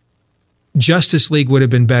 Justice League would have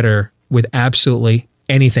been better with absolutely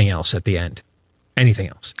anything else at the end. Anything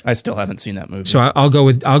else. I still haven't seen that movie. So I'll go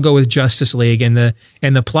with Justice League, and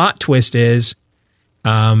the plot twist is,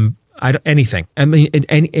 anything. I mean,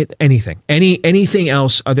 anything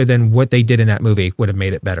else other than what they did in that movie would have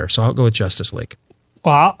made it better. So I'll go with Justice League.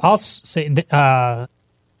 Well, I'll say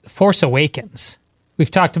Force Awakens. We've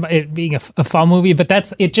talked about it being a fun movie, but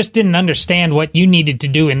it just didn't understand what you needed to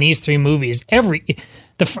do in these three movies.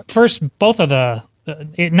 Both of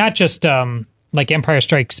not just like Empire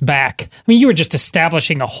Strikes Back. I mean, you were just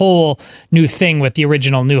establishing a whole new thing with the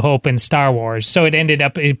original New Hope and Star Wars. So it ended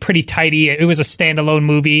up pretty tidy. It was a standalone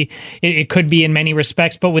movie. It could be in many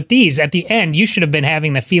respects. But with these, at the end, you should have been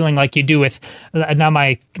having the feeling like you do with, now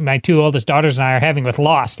my two oldest daughters and I are having with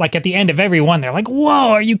Lost. Like at the end of every one, they're like,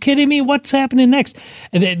 whoa, are you kidding me? What's happening next?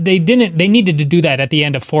 They needed to do that at the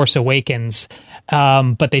end of Force Awakens.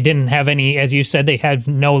 But they didn't have any, as you said, they had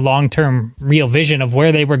no long-term real vision of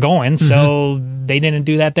where they were going. So they didn't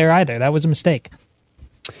do that there either. That was a mistake.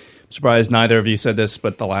 I'm surprised neither of you said this,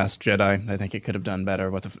 but The Last Jedi, I think it could have done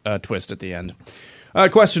better with a twist at the end.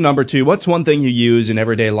 Question number 2. What's one thing you use in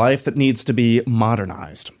everyday life that needs to be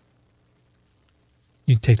modernized?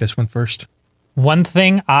 You take this one first. One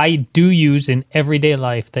thing I do use in everyday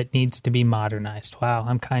life that needs to be modernized. Wow,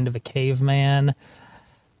 I'm kind of a caveman.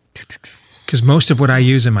 Because most of what I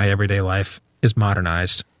use in my everyday life is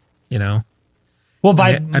modernized, you know. Well,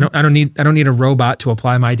 I don't need a robot to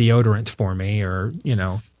apply my deodorant for me or, you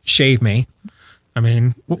know, shave me. I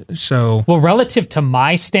mean, so well, relative to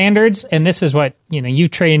my standards, and this is what, you know, you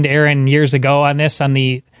trained Aaron years ago on this,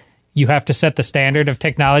 you have to set the standard of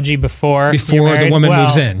technology before the woman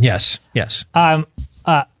moves in. Yes. I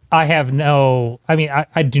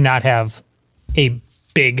do not have a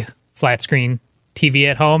big flat screen TV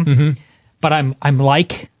at home, but I'm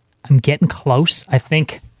getting close. I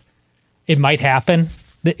think it might happen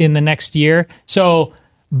in the next year. So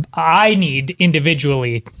I need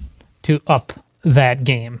individually to up that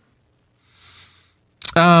game.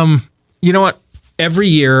 You know what? Every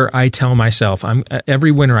year I tell myself,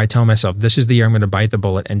 every winter I tell myself, this is the year I'm going to bite the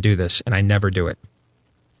bullet and do this, and I never do it.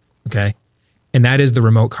 Okay? And that is the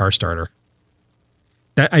remote car starter.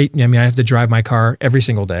 I have to drive my car every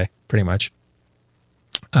single day, pretty much.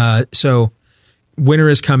 So winter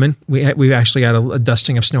is coming. We've actually got a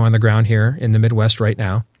dusting of snow on the ground here in the Midwest right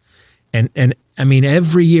now. And I mean,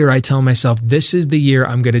 every year I tell myself, this is the year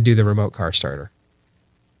I'm going to do the remote car starter.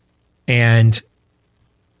 And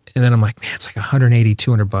then I'm like, man, it's like $180,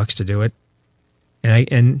 $200 to do it.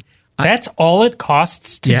 And that's all it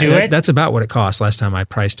costs to do it? That's about what it cost last time I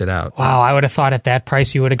priced it out. Wow, I would have thought at that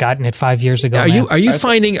price you would have gotten it 5 years ago. Are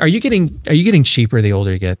you getting cheaper the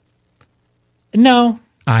older you get? No.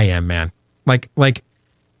 I am, man. Like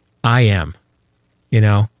I am.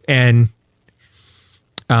 And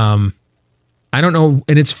I don't know,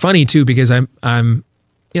 and it's funny too because I'm I'm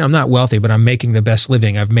not wealthy, but I'm making the best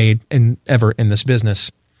living I've made ever in this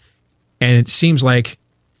business. And it seems like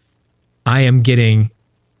I'm getting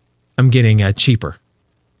cheaper.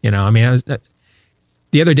 The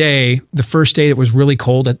other day, the first day it was really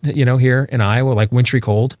cold here in Iowa, like wintry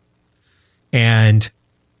cold. And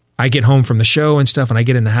I get home from the show and stuff and I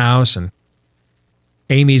get in the house and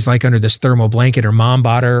Amy's like under this thermal blanket. Her mom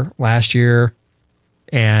bought her last year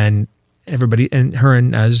and everybody, and her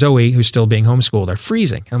and Zoe, who's still being homeschooled, are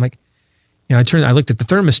freezing. And I'm like, I looked at the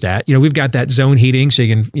thermostat. We've got that zone heating so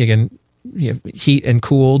you can heat and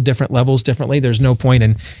cool different levels differently. There's no point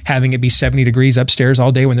in having it be 70 degrees upstairs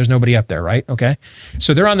all day when there's nobody up there, right? Okay.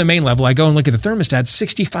 So they're on the main level. I go and look at the thermostat,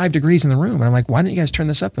 65 degrees in the room. And I'm like, why didn't you guys turn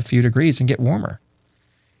this up a few degrees and get warmer?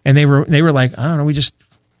 And they were like, I don't know,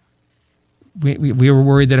 we were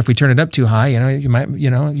worried that if we turn it up too high,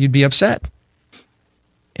 you'd be upset.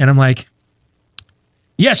 And I'm like,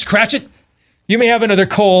 yes, Cratchit, you may have another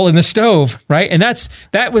coal in the stove, right? And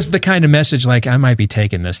that was the kind of message like I might be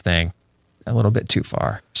taking this thing a little bit too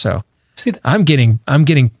far. So I'm getting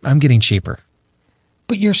cheaper.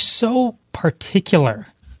 But you're so particular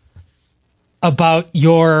about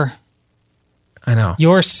your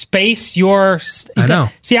space, I know.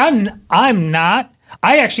 See, I'm not.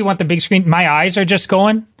 I actually want the big screen. My eyes are just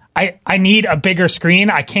going. I need a bigger screen.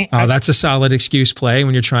 I can't. Oh, that's a solid excuse play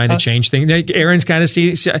when you're trying to change things. Aaron's kind of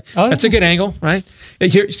that's a good angle, right?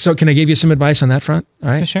 So can I give you some advice on that front? All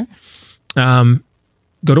right. Sure. Go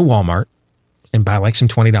to Walmart and buy like some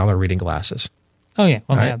 $20 reading glasses. Oh yeah.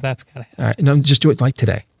 Well, yeah, that's gotta happen. All right. No, just do it like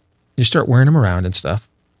today. You start wearing them around and stuff.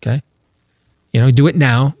 Okay. Do it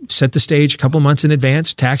now. Set the stage a couple months in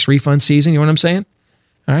advance. Tax refund season. You know what I'm saying?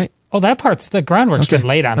 All right. Oh, that part's the groundwork's been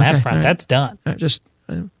laid on that front. Right. That's done.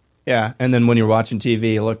 Yeah, and then when you're watching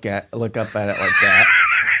TV, look up at it like that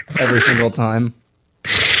every single time.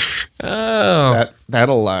 Oh,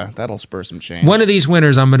 that'll spur some change. One of these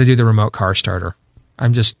winters, I'm going to do the remote car starter. I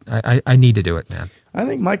need to do it, man. I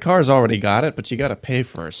think my car's already got it, but you got to pay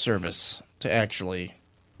for a service to actually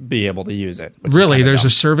be able to use it. Really? There's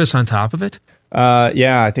a service on top of it?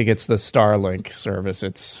 Yeah, I think it's the Starlink service.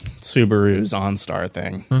 It's Subaru's OnStar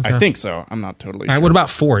thing. Okay. I think so. I'm not totally sure. All right, what about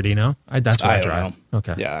Ford? That's what I drive. Know.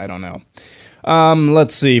 Okay. Yeah, I don't know.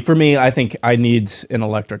 Let's see. For me, I think I need an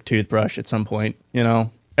electric toothbrush at some point.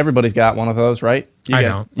 Everybody's got one of those, right? I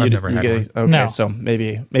don't. I've never had one. Okay, no. So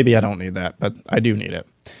maybe I don't need that, but I do need it.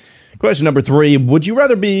 Question number 3. Would you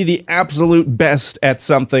rather be the absolute best at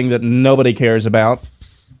something that nobody cares about,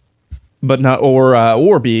 but not,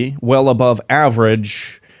 or be well above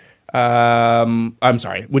average? I'm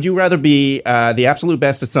sorry. Would you rather be the absolute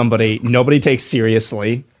best at somebody nobody takes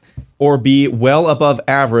seriously, or be well above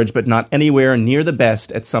average but not anywhere near the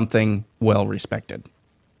best at something well respected?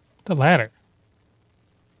 The latter.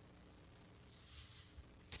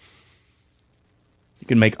 You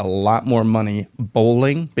can make a lot more money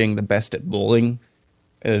bowling, being the best at bowling,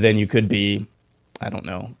 than you could be, I don't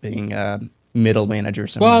know, being a middle manager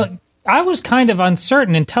somewhere. Well, I was kind of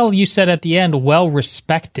uncertain until you said at the end, well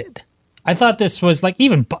respected. I thought this was like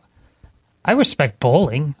I respect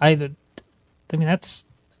bowling. I've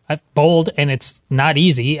bowled and it's not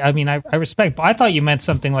easy. I mean, I respect, I thought you meant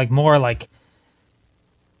something like more like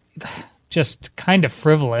just kind of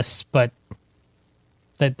frivolous, but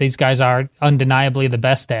that these guys are undeniably the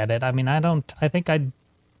best at it. I mean,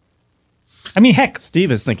 heck.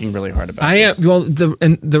 Steve is thinking really hard about this. Well,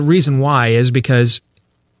 the reason why is because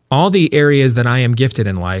all the areas that I am gifted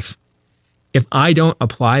in life, if I don't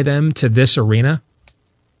apply them to this arena,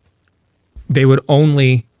 they would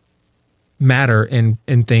only matter in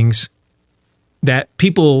things that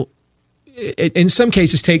people, in some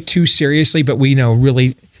cases, take too seriously, but we know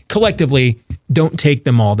really collectively don't take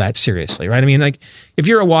them all that seriously, right? I mean, like if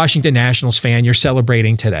you're a Washington Nationals fan, you're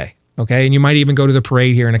celebrating today, okay? And you might even go to the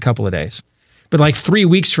parade here in a couple of days. But like 3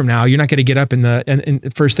 weeks from now, you're not going to get up in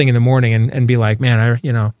the first thing in the morning and be like, man,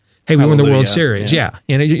 hey, we won the World Series. Yeah.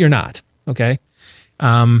 You're not. Okay.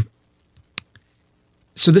 So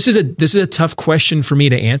this is a tough question for me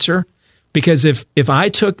to answer, because if I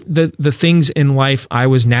took the things in life I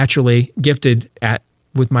was naturally gifted at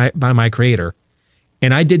by my Creator,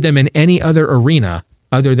 and I did them in any other arena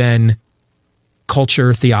other than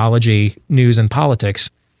culture, theology, news, and politics,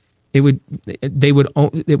 it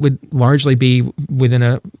would largely be within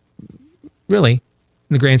in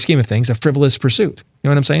the grand scheme of things, a frivolous pursuit. You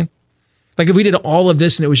know what I'm saying? Like if we did all of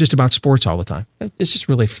this and it was just about sports all the time, it's just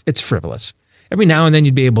really, it's frivolous. Every now and then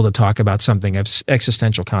you'd be able to talk about something of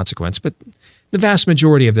existential consequence, but the vast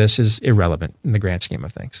majority of this is irrelevant in the grand scheme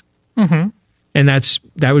of things. Mm-hmm. And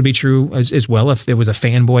that would be true as well if it was a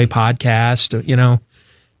fanboy podcast, you know.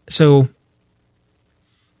 So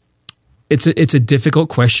it's a difficult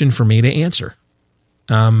question for me to answer.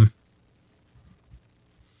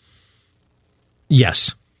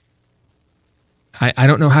 Yes. I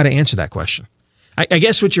don't know how to answer that question. I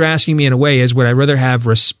guess what you're asking me in a way is, would I rather have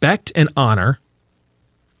respect and honor?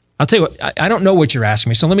 I'll tell you what, I don't know what you're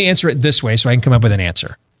asking me, so let me answer it this way so I can come up with an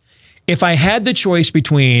answer. If I had the choice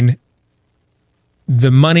between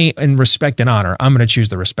the money and respect and honor, I'm going to choose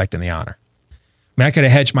the respect and the honor. I mean, I could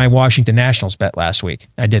have hedged my Washington Nationals bet last week.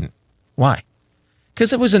 I didn't. Why?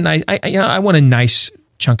 Because it was a nice, I want a nice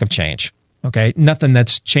chunk of change. Okay, nothing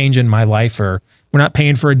that's changing my life, or we're not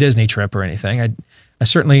paying for a Disney trip or anything. I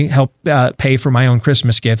certainly helped pay for my own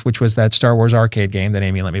Christmas gift, which was that Star Wars arcade game that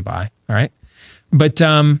Amy let me buy. All right, but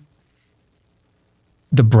the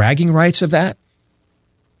bragging rights of that,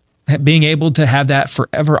 being able to have that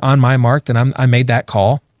forever on my mark, that I made that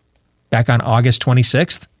call back on August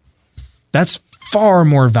 26th, that's far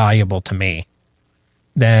more valuable to me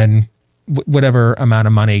than whatever amount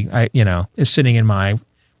of money is sitting in my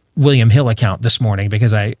William Hill account this morning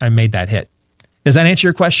because I made that hit. Does that answer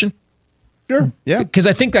your question? Sure. Yeah. Because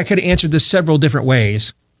I think I could have answered this several different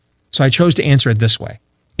ways. So I chose to answer it this way.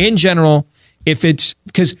 In general, if it's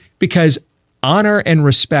because honor and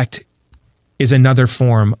respect is another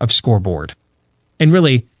form of scoreboard. And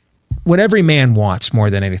really, what every man wants more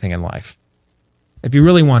than anything in life, if you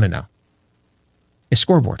really want to know, is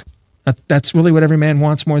scoreboard. That's really what every man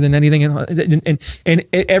wants more than anything.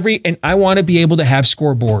 And I want to be able to have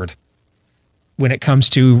scoreboard when it comes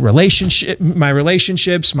to my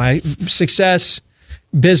relationships, my success,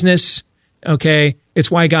 business. Okay. It's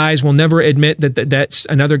why guys will never admit that's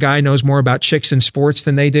another guy knows more about chicks and sports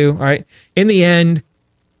than they do. All right. In the end,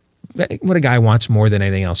 what a guy wants more than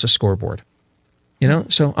anything else is scoreboard. You know,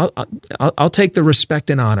 so I'll take the respect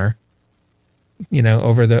and honor,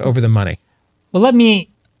 over the money. Well,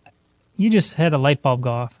 you just had a light bulb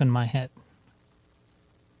go off in my head.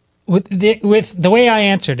 With the way I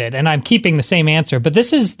answered it, and I'm keeping the same answer, but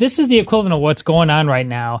this is the equivalent of what's going on right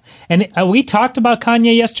now. And we talked about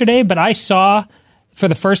Kanye yesterday, but I saw for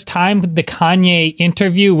the first time the Kanye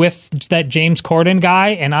interview with that James Corden guy,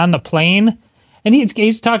 and on the plane, and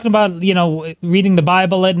he's talking about reading the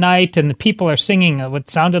Bible at night, and the people are singing what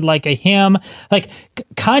sounded like a hymn. Like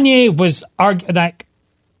Kanye was like.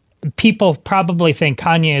 People probably think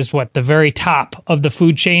Kanye is the very top of the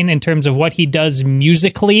food chain in terms of what he does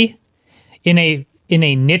musically in a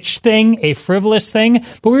niche thing, a frivolous thing.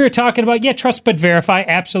 But we were talking about, trust but verify,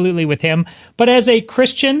 absolutely with him. But as a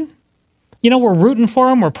Christian, we're rooting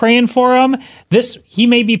for him, we're praying for him. He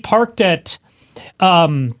may be parked at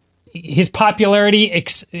his popularity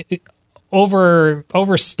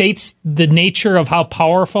overstates the nature of how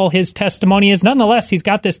powerful his testimony is. Nonetheless, he's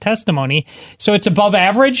got this testimony, so it's above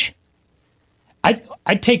average.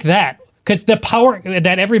 I'd take that, because the power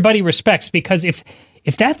that everybody respects, because if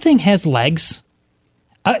that thing has legs,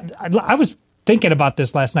 I was thinking about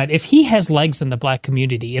this last night. If he has legs in the black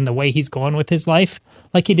community in the way he's going with his life,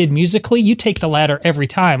 like he did musically, you take the latter every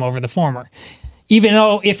time over the former. Even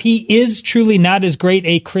though if he is truly not as great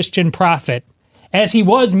a Christian prophet as he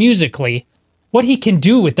was musically, what he can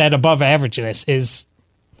do with that above averageness is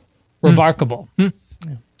remarkable.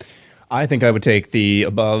 I think I would take the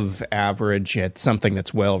above average at something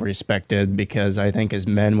that's well respected, because I think as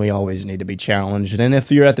men we always need to be challenged. And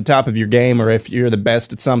if you're at the top of your game, or if you're the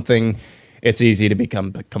best at something, it's easy to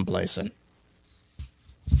become complacent.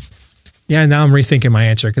 Yeah, now I'm rethinking my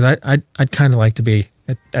answer, because I'd kind of like to be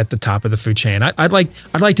at the top of the food chain. I'd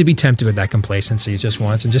like to be tempted with that complacency just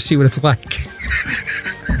once and just see what it's like.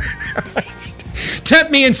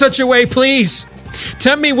 Tempt me in such a way, please.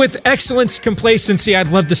 Tempt me with excellence, complacency. I'd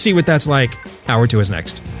love to see what that's like. Hour 2 is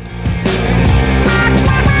next.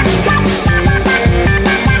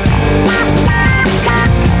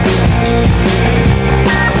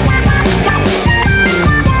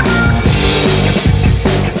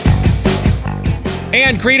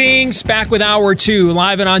 And greetings, back with Hour 2,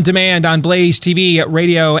 live and on demand on Blaze TV,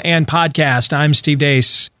 radio, and podcast. I'm Steve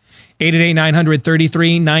Deace.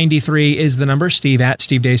 888-900-3393 is the number.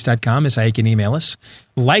 Steve@stevedeace.com is how you can email us.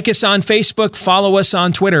 Like us on Facebook. Follow us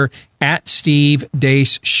on Twitter @Steve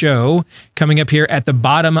Deace Show. Coming up here at the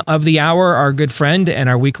bottom of the hour, our good friend and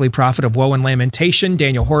our weekly prophet of woe and lamentation,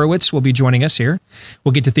 Daniel Horowitz, will be joining us here.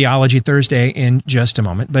 We'll get to Theology Thursday in just a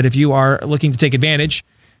moment. But if you are looking to take advantage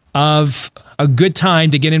of a good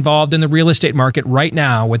time to get involved in the real estate market right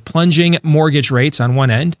now with plunging mortgage rates on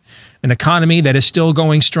one end, an economy that is still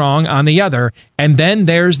going strong on the other, and then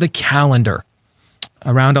there's the calendar.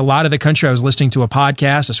 Around a lot of the country, I was listening to a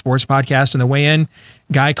podcast, a sports podcast on the way in.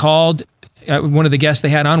 Guy called, one of the guests they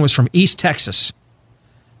had on was from East Texas.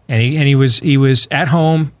 And he was at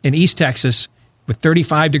home in East Texas with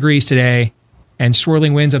 35 degrees today and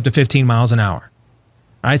swirling winds up to 15 miles an hour.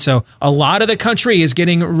 All right, so a lot of the country is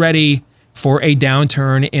getting ready for a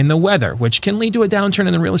downturn in the weather, which can lead to a downturn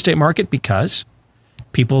in the real estate market because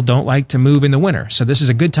people don't like to move in the winter. So this is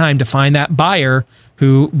a good time to find that buyer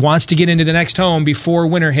who wants to get into the next home before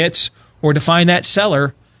winter hits, or to find that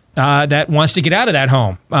seller that wants to get out of that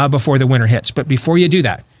home before the winter hits. But before you do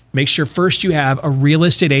that, make sure first you have a real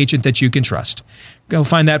estate agent that you can trust. Go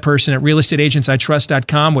find that person at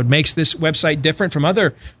realestateagentsitrust.com. What makes this website different from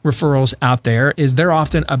other referrals out there is they're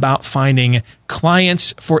often about finding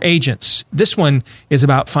clients for agents. This one is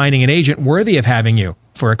about finding an agent worthy of having you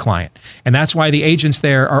for a client. And that's why the agents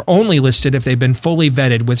there are only listed if they've been fully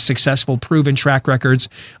vetted with successful, proven track records,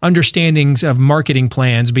 understandings of marketing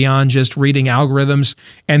plans beyond just reading algorithms,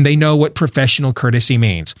 and they know what professional courtesy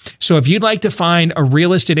means. So if you'd like to find a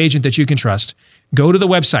real estate agent that you can trust, go to the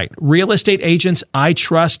website,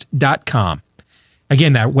 realestateagentsitrust.com.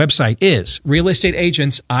 Again, that website is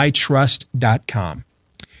realestateagentsitrust.com.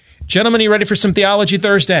 Gentlemen, are you ready for some Theology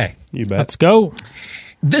Thursday? You bet. Let's go.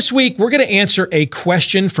 This week, we're going to answer a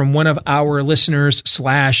question from one of our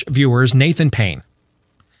listeners/viewers, Nathan Payne.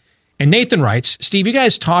 And Nathan writes, Steve, you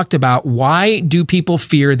guys talked about why do people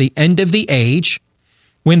fear the end of the age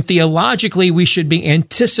when theologically we should be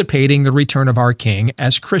anticipating the return of our King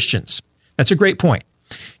as Christians. That's a great point.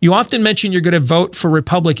 You often mention you're going to vote for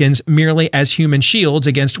Republicans merely as human shields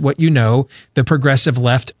against what you know the progressive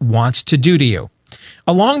left wants to do to you.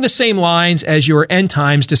 Along the same lines as your end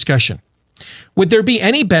times discussion, would there be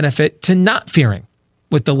any benefit to not fearing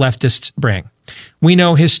what the leftists bring? We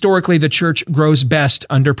know historically the church grows best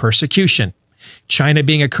under persecution, China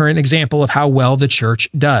being a current example of how well the church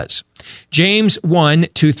does. James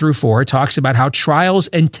 1:2-4 talks about how trials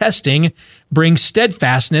and testing bring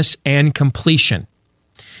steadfastness and completion.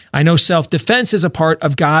 I know self-defense is a part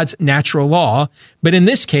of God's natural law, but in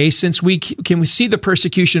this case, since we can see the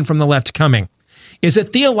persecution from the left coming, is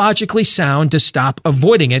it theologically sound to stop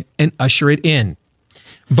avoiding it and usher it in?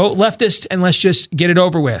 Vote leftist and let's just get it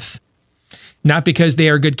over with. Not because they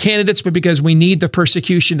are good candidates, but because we need the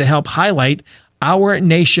persecution to help highlight our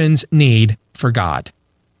nation's need for God.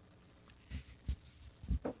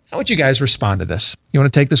 How would you guys respond to this? You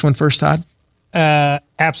want to take this one first, Todd?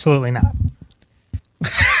 Absolutely not.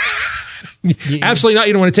 Absolutely not.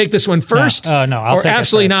 You don't want to take this one first? No, I'll or take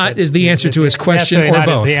absolutely it first, not is the answer to his question, absolutely or not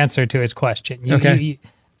both? is the answer to his question. Okay.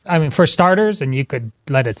 I mean, for starters, and you could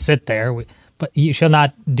let it sit there, but you shall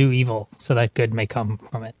not do evil so that good may come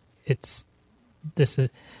from it. This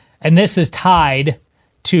is tied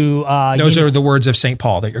to... Those are the words of St.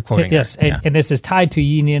 Paul that you're quoting. Yes, and this is tied to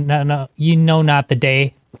you know not the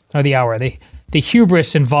day nor the hour. The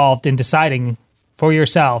hubris involved in deciding for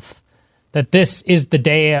yourself that this is the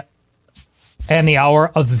day and the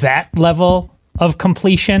hour of that level of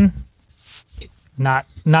completion, not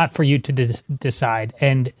for you to decide.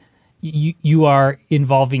 And you are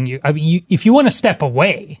involving you. I mean, if you want to step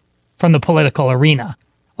away from the political arena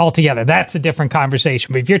altogether, that's a different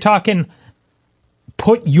conversation. But if you're talking,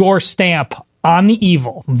 put your stamp on the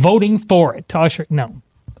evil, voting for it to usher, no,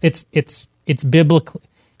 it's biblically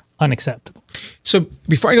unacceptable. So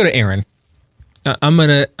before I go to Aaron, I'm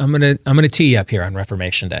gonna tee you up here on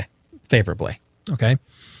Reformation Day favorably. Okay,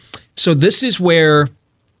 so this is where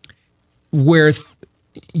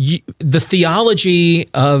the theology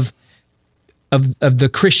of the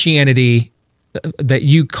Christianity that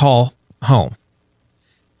you call home.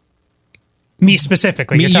 Me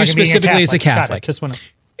specifically. You specifically as a Catholic. Just wanna...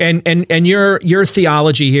 And your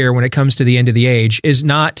theology here when it comes to the end of the age is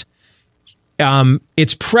not.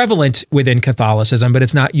 It's prevalent within Catholicism, but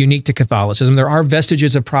it's not unique to Catholicism. There are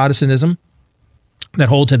vestiges of Protestantism that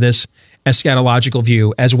hold to this eschatological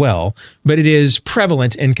view as well, but it is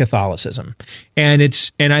prevalent in Catholicism. And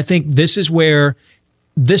I think this is where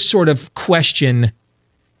this sort of question,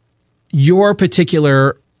 your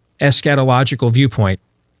particular eschatological viewpoint,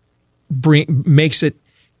 makes it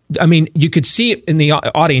I mean, you could see it in the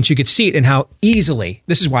audience. You could see it in how easily,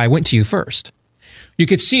 this is why I went to you first. You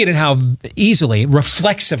could see it in how easily,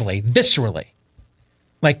 reflexively, viscerally,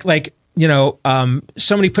 like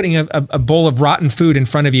somebody putting a bowl of rotten food in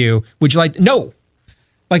front of you. Would you like, no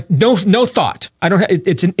thought. I don't.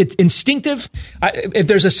 It's instinctive. If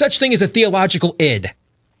there's a such thing as a theological id,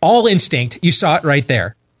 all instinct. You saw it right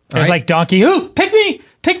there. It was like donkey. Ooh, pick me.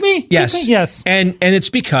 Yes, pick me. Yes. And it's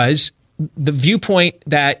because the viewpoint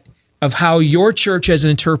of how your church has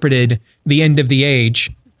interpreted the end of the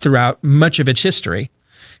age throughout much of its history.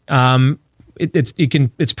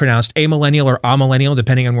 It's pronounced amillennial or amillennial,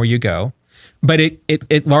 depending on where you go, but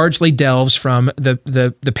it largely delves from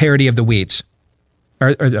the parody of the weeds.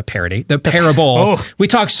 Or the parody, the parable. Oh. We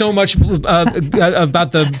talk so much about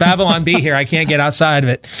the Babylon Bee here, I can't get outside of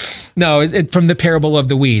it. No, from the parable of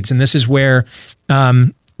the weeds, and this is where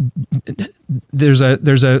there's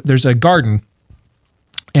a garden,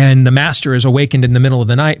 and the master is awakened in the middle of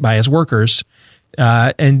the night by his workers,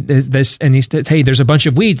 and he says, "Hey, there's a bunch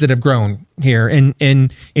of weeds that have grown here in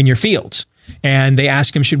your fields," and they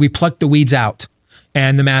ask him, "Should we pluck the weeds out?"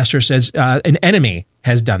 And the master says, "An enemy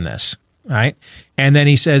has done this." All right. And then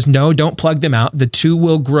he says, no, don't plug them out. The two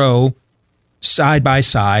will grow side by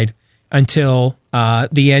side until the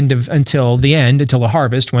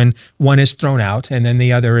harvest, when one is thrown out and then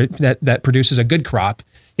the other that produces a good crop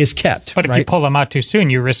is kept. But if you pull them out too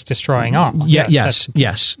soon, you risk destroying all. Yes.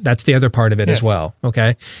 That's the other part of it as well.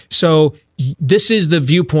 Okay. So this is the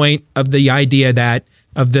viewpoint of the idea that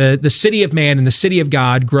of the city of man and the city of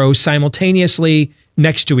God grow simultaneously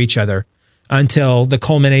next to each other until the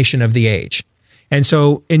culmination of the age. And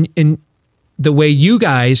so in the way you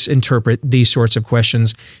guys interpret these sorts of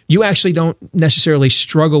questions, you actually don't necessarily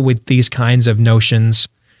struggle with these kinds of notions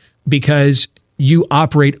because you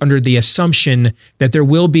operate under the assumption that there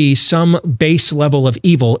will be some base level of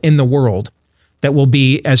evil in the world that will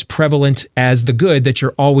be as prevalent as the good that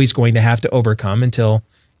you're always going to have to overcome until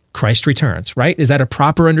Christ returns, right? Is that a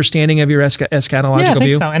proper understanding of your eschatological view? Yeah, I think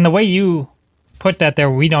view? so. And the way you put that there,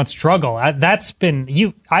 we don't struggle. That's been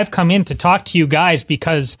you. I've come in to talk to you guys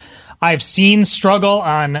because I've seen struggle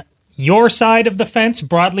on your side of the fence,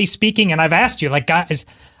 broadly speaking, and I've asked you, like, guys,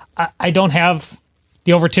 I don't have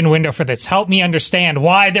the Overton window for this. Help me understand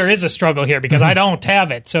why there is a struggle here because I don't have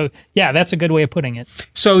it. So yeah, that's a good way of putting it.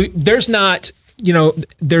 So there's not,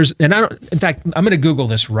 and I don't. In fact, I'm going to Google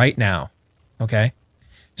this right now. Okay.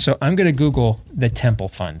 So I'm going to Google the Temple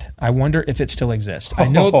Fund. I wonder if it still exists. I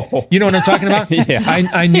know, you know what I'm talking about? Yeah.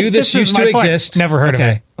 I knew this used to exist. Never heard of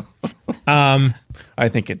it. I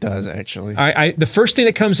think it does, actually. The first thing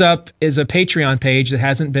that comes up is a Patreon page that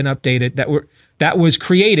hasn't been updated, that was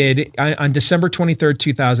created on December 23rd,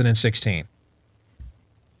 2016.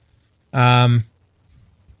 And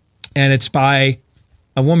it's by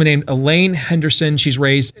a woman named Elaine Henderson. She's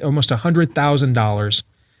raised almost $100,000,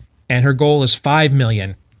 and her goal is $5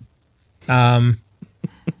 million. Aaron's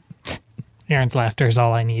laughter is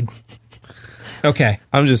all I need. Okay.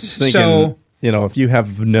 I'm just thinking, if you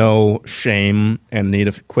have no shame and need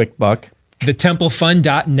a quick buck.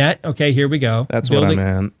 TheTempleFund.net. Okay, here we go. That's what I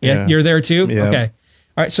meant. Yeah, you're there too? Yeah. Okay.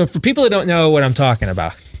 All right, so for people that don't know what I'm talking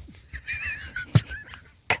about.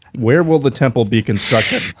 Where will the temple be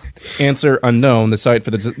constructed? Answer, unknown. The site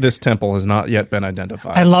for this temple has not yet been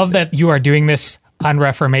identified. I love that you are doing this on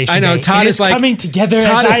Reformation I know. Day. Todd it is like coming together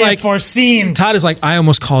Todd as I had foreseen. Todd is like, I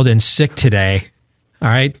almost called in sick today. All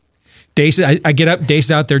right. I get up,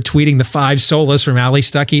 Dace's out there tweeting the 5 solas from Ali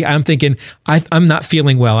Stuckey. I'm thinking, I'm not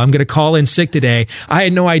feeling well. I'm going to call in sick today. I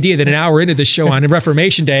had no idea that an hour into the show on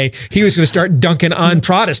Reformation Day, he was going to start dunking on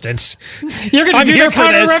Protestants. You're going to do the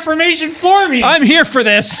counter-Reformation for me. I'm here for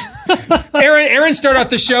this. Aaron started off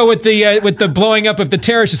the show with the blowing up of the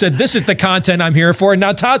terrorists and said, this is the content I'm here for. And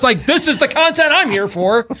now Todd's like, this is the content I'm here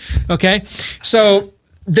for. Okay. So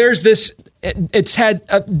there's this. It's had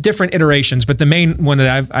different iterations, but the main one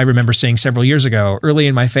that I remember seeing several years ago, early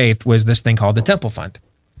in my faith, was this thing called the Temple Fund.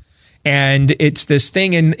 And it's this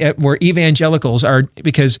thing where evangelicals are,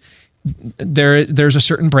 because there's a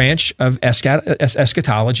certain branch of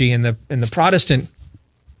eschatology in the Protestant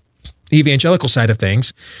evangelical side of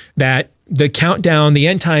things, that the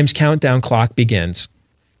end times countdown clock begins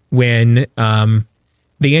when the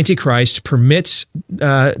Antichrist permits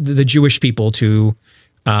the Jewish people to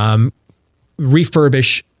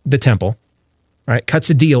refurbish the temple, right?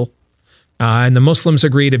 Cuts a deal, and the Muslims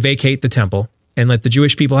agree to vacate the temple and let the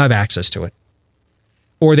Jewish people have access to it.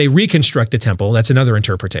 Or they reconstruct the temple. That's another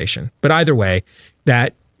interpretation. But either way,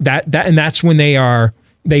 and that's when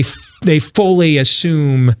they fully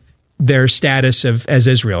assume their status as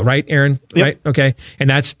Israel, right, Aaron? Yep. Right? Okay. And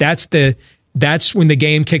that's that's when the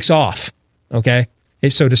game kicks off, okay,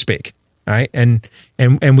 if so to speak. All right, and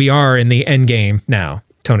we are in the end game now,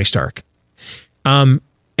 Tony Stark. And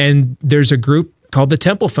there's a group called the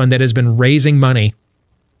Temple Fund that has been raising money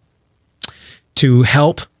to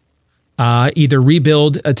help either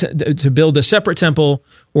rebuild, to build a separate temple,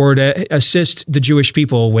 or to assist the Jewish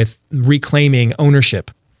people with reclaiming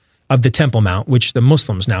ownership of the Temple Mount, which the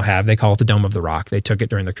Muslims now have. They call it the Dome of the Rock. They took it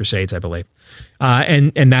during the Crusades, I believe.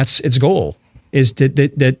 And that's its goal, is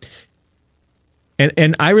that.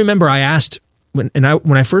 And I remember I asked, when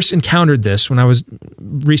I first encountered this, when I was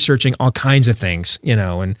researching all kinds of things,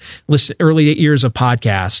 and early years of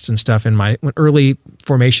podcasts and stuff in my early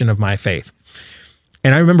formation of my faith.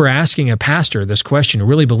 And I remember asking a pastor this question who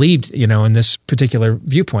really believed, in this particular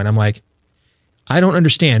viewpoint. I'm like, I don't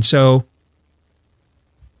understand. So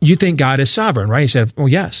you think God is sovereign, right? He said, well,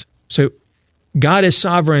 yes. So God is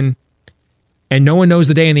sovereign and no one knows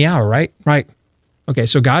the day and the hour, right? Right. Okay,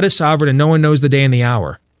 so God is sovereign and no one knows the day and the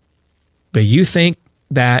hour. But you think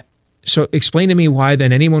that, so explain to me why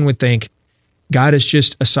then anyone would think God is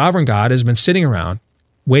just a sovereign God, has been sitting around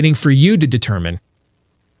waiting for you to determine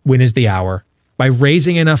when is the hour by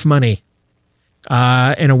raising enough money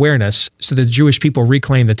and awareness so that the Jewish people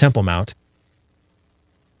reclaim the Temple Mount.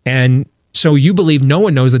 And so you believe no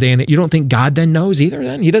one knows the day, and you don't think God then knows either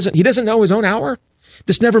then? He doesn't know his own hour?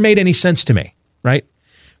 This never made any sense to me, right?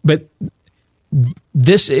 But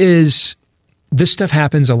this stuff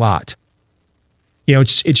happens a lot.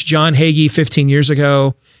 It's John Hagee 15 years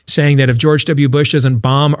ago saying that if George W. Bush doesn't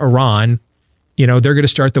bomb Iran, they're going to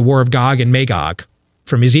start the war of Gog and Magog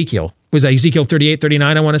from Ezekiel. Was that Ezekiel 38,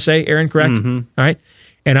 39, I want to say, Aaron, correct? Mm-hmm. All right.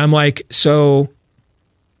 And I'm like, so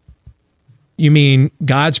you mean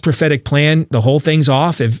God's prophetic plan, the whole thing's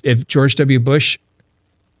off if George W. Bush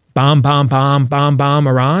bomb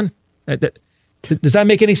Iran? Does that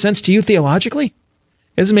make any sense to you theologically?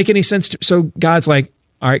 It doesn't make any sense. So God's like,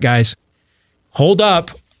 all right, guys, hold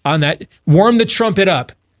up on that. Warm the trumpet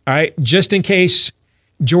up, all right, just in case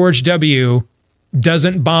George W.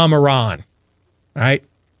 doesn't bomb Iran, all right?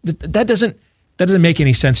 That doesn't make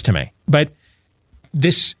any sense to me. But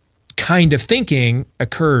this kind of thinking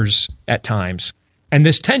occurs at times. And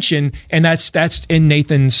this tension, and that's in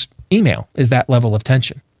Nathan's email, is that level of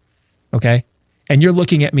tension, okay? And you're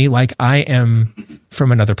looking at me like I am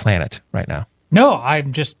from another planet right now. No,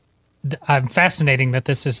 I'm fascinated that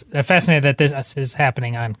this is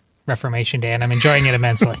happening on Reformation Day, and I'm enjoying it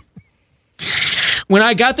immensely. When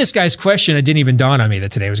I got this guy's question, it didn't even dawn on me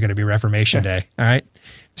that today was going to be Reformation Day. All right,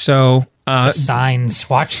 so the signs.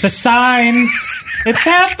 Watch the signs. It's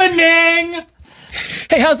happening.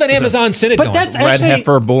 Hey, how's that Amazon Synod going? That's Red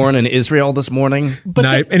heifer born in Israel this morning.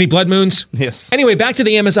 But any blood moons? Yes. Anyway, back to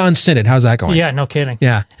the Amazon Synod. How's that going? Yeah, no kidding.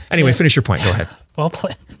 Yeah. Anyway, finish your point. Go ahead. Well,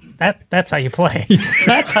 that's how you play.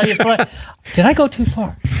 That's how you play. Did I go too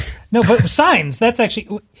far? No, but signs. That's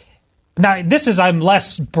actually now. This is I'm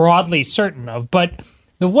less broadly certain of, but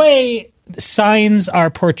the way signs are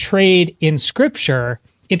portrayed in Scripture,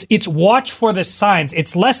 it's watch for the signs.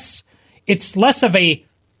 It's less of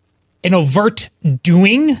an overt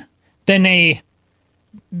doing than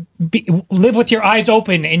live with your eyes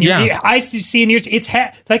open and your eyes to see and ears. It's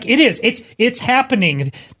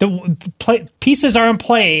happening. The pieces are in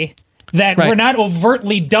play that were not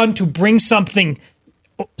overtly done to bring something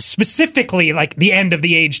specifically like the end of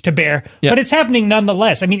the age to bear, but it's happening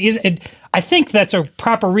nonetheless. I mean, I think that's a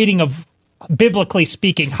proper reading of, biblically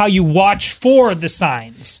speaking, how you watch for the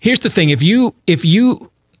signs. Here's the thing: if you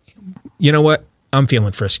know what, I'm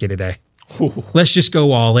feeling frisky today. Ooh. Let's just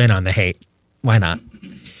go all in on the hate. Why not?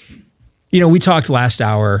 We talked last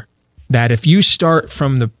hour that if you start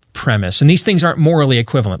from the premise, and these things aren't morally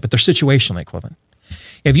equivalent, but they're situationally equivalent.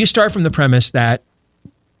 If you start from the premise that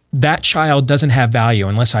that child doesn't have value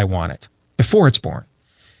unless I want it before it's born,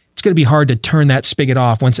 it's going to be hard to turn that spigot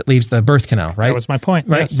off once it leaves the birth canal, right? That was my point.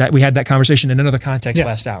 Right? Yes. That we had that conversation in another context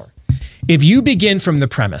last hour. If you begin from the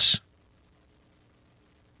premise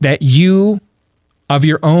that you, of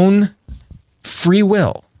your own free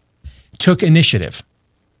will, took initiative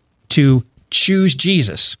to choose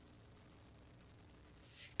Jesus,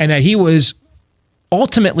 and that he was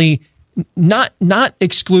ultimately, not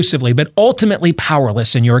exclusively, but ultimately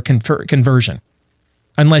powerless in your conversion,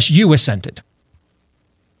 unless you assented.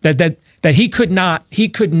 That he could not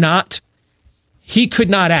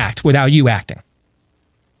act without you acting.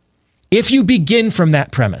 If you begin from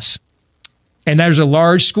that premise, and there's a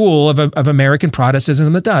large school of American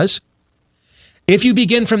Protestantism that does, if you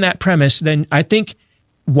begin from that premise, then I think,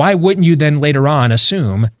 why wouldn't you then later on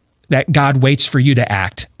assume that God waits for you to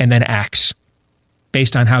act and then acts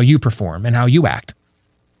based on how you perform and how you act?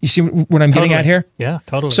 You see what I'm getting at here? Yeah,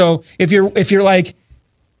 totally. So if you're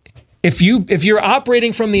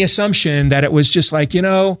operating from the assumption that it was just like,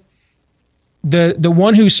 the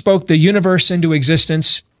one who spoke the universe into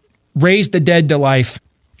existence, raised the dead to life,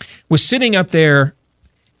 was sitting up there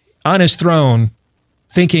on his throne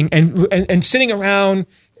thinking and sitting around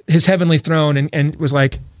his heavenly throne and was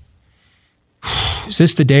like, is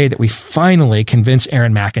this the day that we finally convince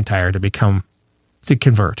Aaron McIntyre to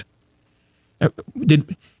convert?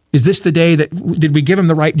 Is this the day did we give him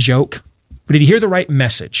the right joke? Did he hear the right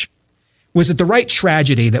message? Was it the right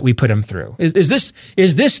tragedy that we put him through? Is this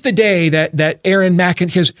the day that Aaron McIntyre,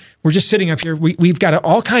 because we're just sitting up here, we've got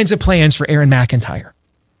all kinds of plans for Aaron McIntyre.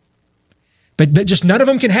 But just none of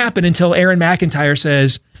them can happen until Aaron McIntyre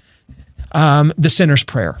says the sinner's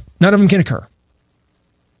prayer. None of them can occur.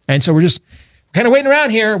 And so we're just kind of waiting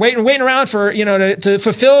around here, waiting around for, to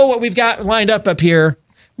fulfill what we've got lined up here,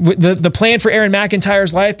 the plan for Aaron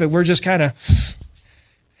McIntyre's life, but we're just kind of,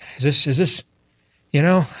 is this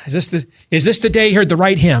the day he heard the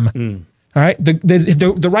right hymn? All right.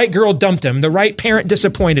 The right girl dumped him. The right parent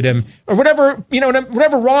disappointed him, or whatever,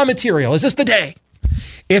 whatever raw material. Is this the day?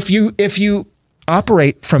 If you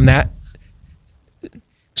operate from that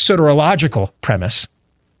soteriological premise,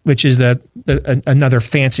 which is another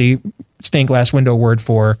fancy stained glass window word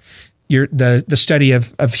for the study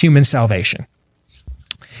of human salvation.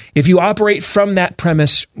 If you operate from that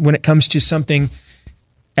premise when it comes to something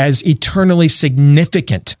as eternally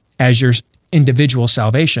significant as your individual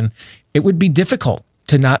salvation, it would be difficult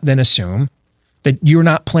to not then assume that you're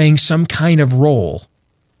not playing some kind of role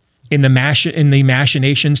in the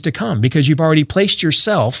machinations to come, because you've already placed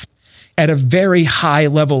yourself at a very high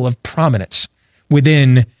level of prominence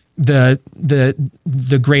within the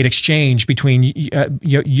great exchange between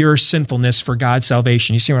your sinfulness for God's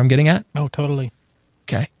salvation. You see where I'm getting at? Oh, totally.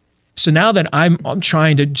 Okay. So now that I'm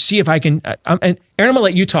trying to see if I can, and Aaron, I'm gonna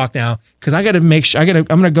let you talk now, because I got to make sure. I'm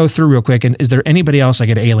gonna go through real quick. And is there anybody else I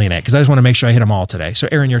got to alienate? Because I just want to make sure I hit them all today. So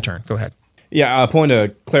Aaron, your turn. Go ahead. Yeah, a point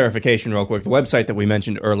of clarification real quick. The website that we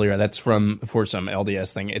mentioned earlier, that's for some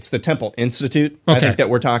LDS thing. It's the Temple Institute, I think, that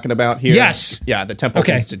we're talking about here. Yes. Yeah, the Temple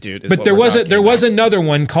Institute is but what there we're was another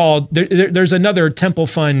one called, there's another temple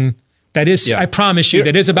fund that is, I promise you,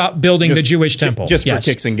 that is about building the Jewish temple. Just for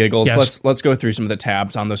kicks and giggles, let's go through some of the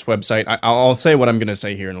tabs on this website. I'll say what I'm going to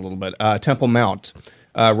say here in a little bit. Temple Mount,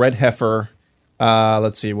 Red Heifer.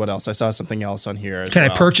 Let's see what else. I saw something else on here. Can I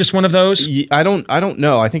purchase one of those? I don't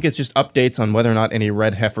know. I think it's just updates on whether or not any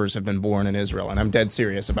red heifers have been born in Israel, and I'm dead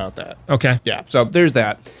serious about that. Okay. Yeah. So there's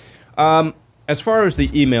that. As far as the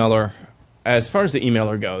emailer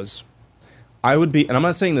goes, I would be, and I'm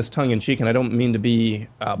not saying this tongue in cheek, and I don't mean to be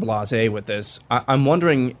blasé with this. I'm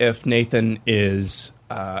wondering if Nathan is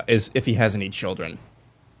if he has any children.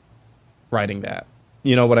 Writing that.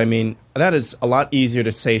 You know what I mean? That is a lot easier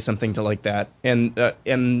to say something like that, and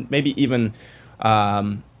maybe even,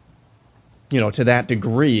 to that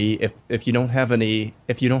degree, if you don't have any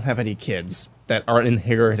kids that are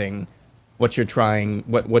inheriting what you're trying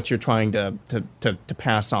to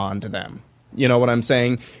pass on to them. You know what I'm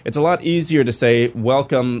saying? It's a lot easier to say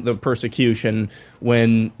welcome the persecution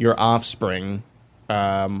when your offspring.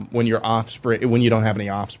 When you don't have any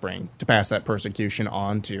offspring to pass that persecution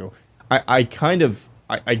on to. I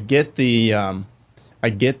get the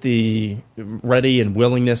ready and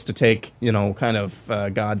willingness to take,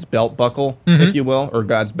 God's belt buckle, if you will, or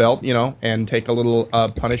God's belt, and take a little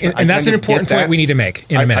punishment. And that's an important point we need to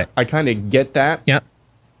make in a minute. I kind of get that. Yeah.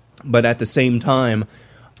 But at the same time,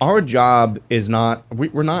 our job is not,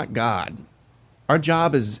 we're not God. Our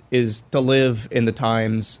job is to live in the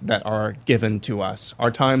times that are given to us. Our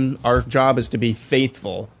job is to be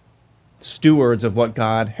faithful stewards of what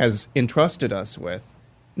God has entrusted us with,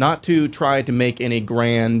 not to try to make any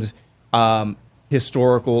grand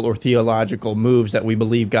historical or theological moves that we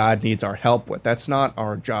believe God needs our help with. That's not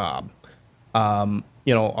our job.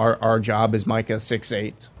 Our job is Micah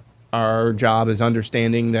 6:8. Our job is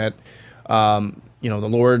understanding that the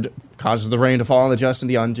Lord causes the rain to fall on the just and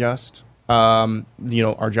the unjust.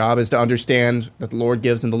 Our job is to understand that the Lord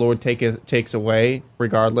gives and the Lord takes away,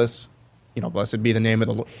 regardless. Blessed be the name of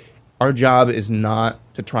the Lord. Our job is not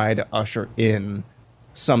to try to usher in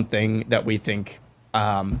something that we think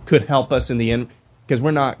could help us in the end, because we're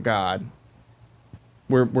not God.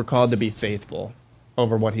 We're called to be faithful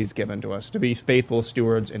over what He's given to us, to be faithful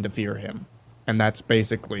stewards and to fear Him. And that's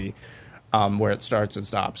basically where it starts and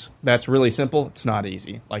stops. That's really simple. It's not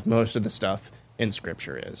easy, like most of the stuff in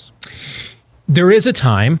Scripture is. There is a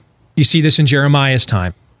time, you see this in Jeremiah's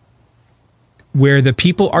time, where the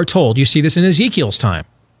people are told, you see this in Ezekiel's time,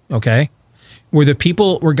 okay,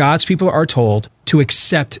 where God's people are told to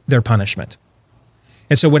accept their punishment.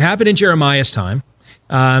 And so what happened in Jeremiah's time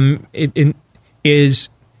is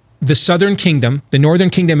the southern kingdom, the northern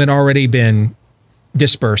kingdom had already been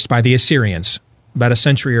dispersed by the Assyrians about a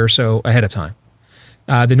century or so ahead of time,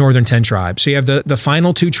 the northern 10 tribes. So you have the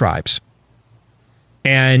final 2 tribes,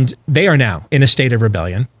 and they are now in a state of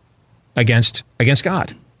rebellion against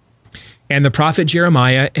God. And the prophet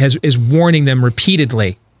Jeremiah is warning them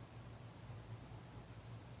repeatedly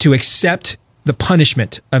to accept the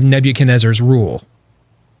punishment of Nebuchadnezzar's rule.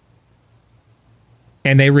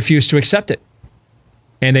 And they refuse to accept it.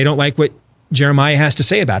 And they don't like what Jeremiah has to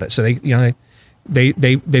say about it. So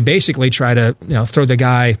they basically try to throw the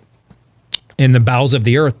guy in the bowels of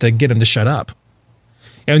the earth to get him to shut up.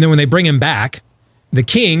 And then when they bring him back, the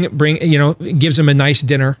king gives him a nice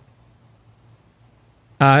dinner,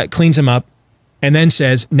 cleans him up, and then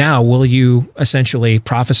says, "Now will you essentially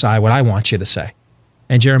prophesy what I want you to say?"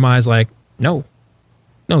 And Jeremiah's like, No,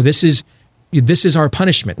 this is our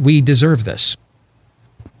punishment. We deserve this.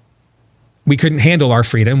 We couldn't handle our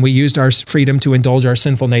freedom. We used our freedom to indulge our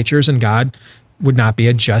sinful natures, and God would not be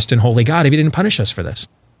a just and holy God if he didn't punish us for this.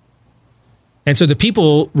 And so the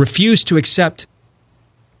people refused to accept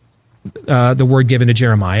the word given to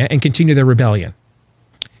Jeremiah and continue their rebellion.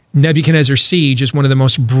 Nebuchadnezzar's siege is one of the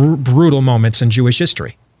most brutal moments in Jewish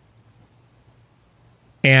history.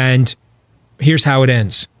 And here's how it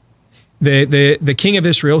ends. The king of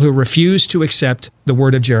Israel, who refused to accept the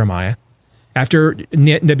word of Jeremiah, after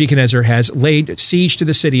Nebuchadnezzar has laid siege to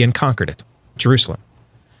the city and conquered it, Jerusalem,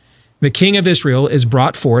 the king of Israel is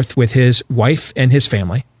brought forth with his wife and his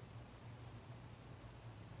family.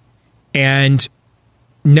 And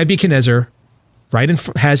Nebuchadnezzar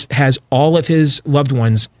has all of his loved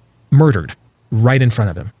ones murdered right in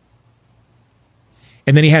front of him.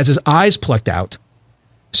 And then he has his eyes plucked out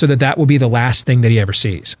so that will be the last thing that he ever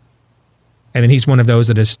sees. And then he's one of those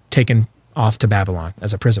that is taken off to Babylon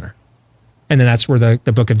as a prisoner. And then that's where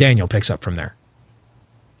the book of Daniel picks up from there.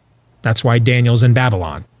 That's why Daniel's in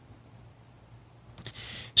Babylon.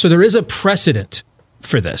 So there is a precedent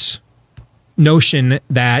for this notion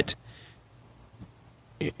that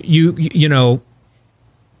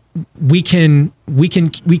we can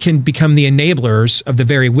become the enablers of the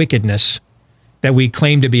very wickedness that we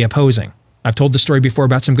claim to be opposing. I've told the story before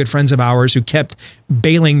about some good friends of ours who kept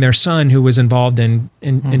bailing their son who was involved in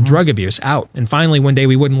drug abuse out. And finally, one day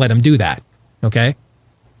we wouldn't let him do that. Okay?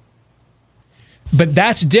 But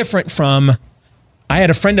that's different from, I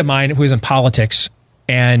had a friend of mine who was in politics,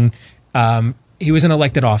 and he was in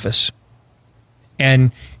elected office.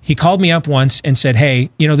 And he called me up once and said,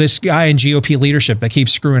 "Hey, this guy in GOP leadership that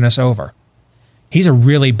keeps screwing us over, he's a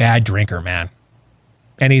really bad drinker, man.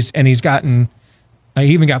 And he's gotten, he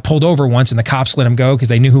even got pulled over once and the cops let him go because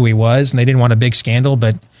they knew who he was and they didn't want a big scandal.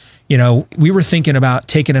 But, we were thinking about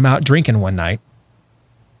taking him out drinking one night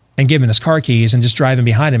and giving his car keys and just driving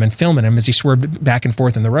behind him and filming him as he swerved back and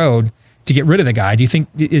forth in the road to get rid of the guy. Do you think,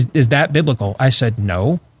 is that biblical?" I said,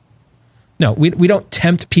 No, we don't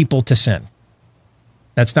tempt people to sin.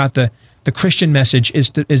 That's not the Christian message is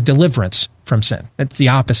deliverance from sin. That's the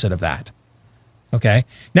opposite of that. Okay?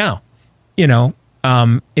 Now,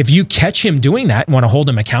 if you catch him doing that and want to hold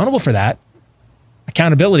him accountable for that,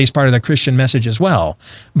 accountability is part of the Christian message as well.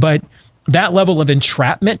 But that level of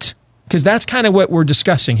entrapment, because that's kind of what we're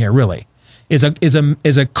discussing here really, is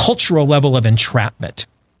a cultural level of entrapment.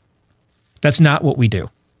 That's not what we do.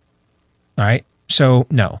 All right? So,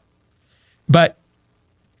 no. But,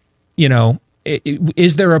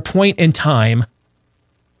 is there a point in time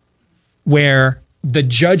where the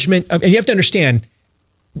judgment of, and you have to understand,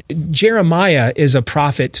 Jeremiah is a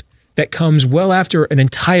prophet that comes well after an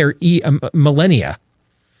entire millennia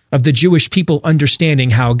of the Jewish people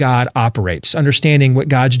understanding how God operates, understanding what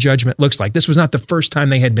God's judgment looks like. This was not the first time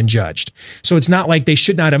they had been judged. So it's not like they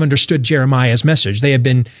should not have understood Jeremiah's message. They had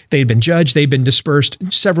been judged, they've been dispersed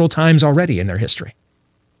several times already in their history.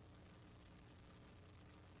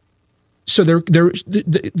 So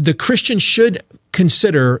the Christian should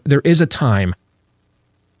consider there is a time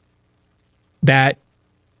that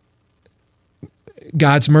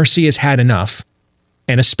God's mercy has had enough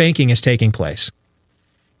and a spanking is taking place.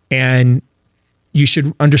 And you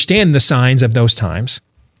should understand the signs of those times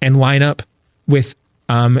and line up with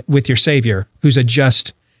your Savior, who's a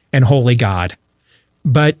just and holy God.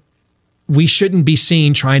 But we shouldn't be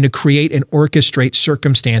seen trying to create and orchestrate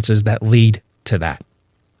circumstances that lead to that.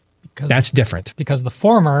 That's different. Because the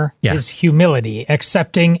former is humility,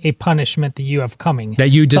 accepting a punishment that you have coming. That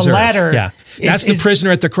you deserve. The latter that's the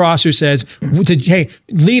prisoner at the cross who says, hey,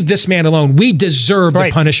 leave this man alone. We deserve the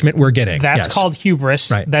punishment we're getting. That's called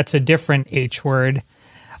hubris. Right. That's a different H word.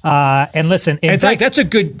 And listen, in fact, that's a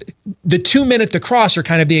good. The 2 men at the cross are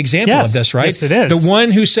kind of the example of this, right? Yes, it is. The one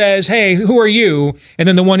who says, "Hey, who are you?" and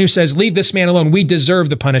then the one who says, "Leave this man alone. We deserve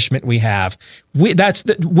the punishment we have." We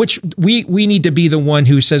need to be the one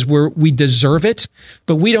who says we deserve it,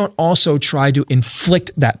 but we don't also try to inflict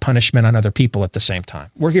that punishment on other people at the same time.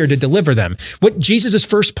 We're here to deliver them. What Jesus'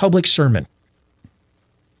 first public sermon,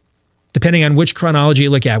 depending on which chronology you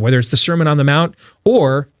look at, whether it's the Sermon on the Mount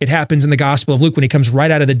or it happens in the Gospel of Luke when he comes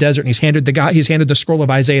right out of the desert and he's handed the scroll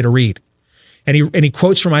of Isaiah to read. And he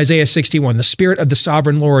quotes from Isaiah 61, "The Spirit of the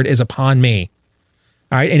Sovereign Lord is upon me."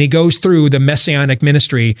 All right, and he goes through the messianic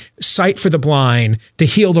ministry, sight for the blind, to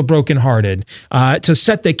heal the brokenhearted, to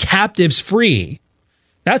set the captives free.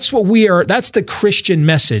 That's what we are. That's the Christian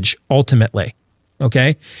message ultimately.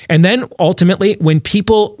 Okay. And then ultimately when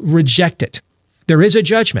people reject it, there is a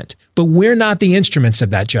judgment, but we're not the instruments of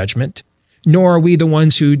that judgment, nor are we the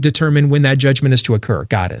ones who determine when that judgment is to occur.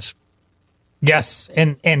 God is. Yes,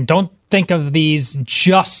 and don't think of these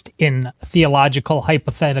just in theological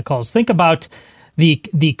hypotheticals. Think about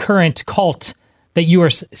the current cult that you are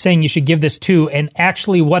saying you should give this to, and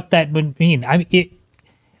actually what that would mean. I mean,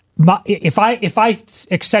 if I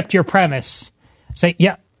accept your premise, say,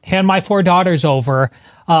 yeah, hand my 4 daughters over,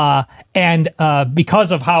 and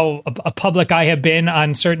because of how public I have been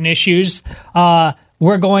on certain issues,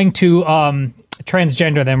 we're going to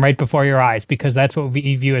transgender them right before your eyes because that's what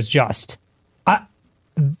we view as just. I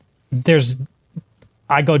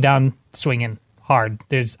go down swinging hard.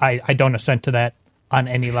 I don't assent to that on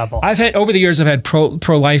any level. Over the years, I've had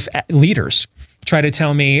pro-life leaders try to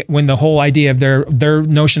tell me when the whole idea of their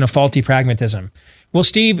notion of faulty pragmatism. Well,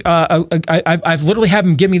 Steve, I've literally had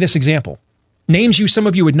them give me this example. Names some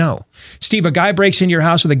of you would know. Steve, a guy breaks into your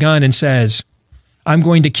house with a gun and says, "I'm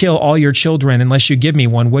going to kill all your children unless you give me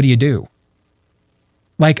one." What do you do?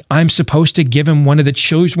 Like, I'm supposed to give him one of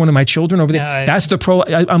my children over there? That's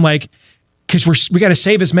the I'm like, because we got to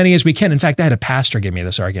save as many as we can. In fact, I had a pastor give me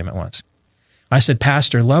this argument once. I said,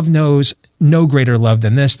 "Pastor, love knows no greater love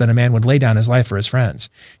than this, that a man would lay down his life for his friends.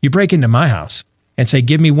 You break into my house and say,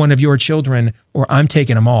 'Give me one of your children or I'm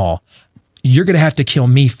taking them all.' You're going to have to kill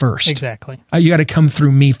me first." Exactly. You got to come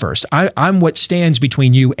through me first. I'm what stands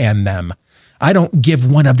between you and them. I don't give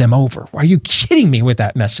one of them over. Are you kidding me with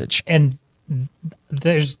that message? And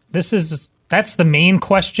that's the main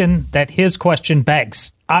question that his question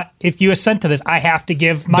begs. If you assent to this, I have to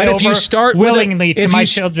give my willingly to my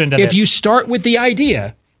children to this. If you start with the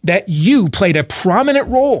idea that you played a prominent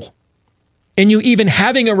role in you even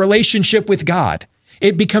having a relationship with God,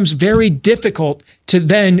 it becomes very difficult to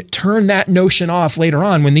then turn that notion off later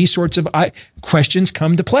on when these sorts of questions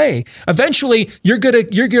come to play. Eventually, you're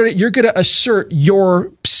gonna assert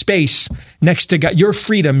your space next to God, your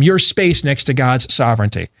freedom, your space next to God's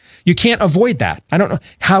sovereignty. You can't avoid that. I don't know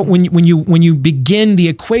how when you begin the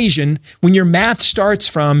equation, when your math starts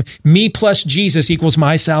from me plus Jesus equals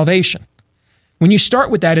my salvation. When you start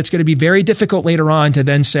with that, it's going to be very difficult later on to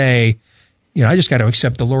then say, I just got to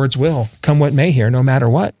accept the Lord's will, come what may here, no matter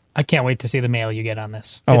what. I can't wait to see the mail you get on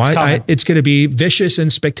this. It's going to be vicious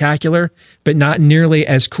and spectacular, but not nearly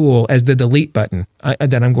as cool as the delete button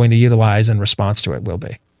that I'm going to utilize in response to it will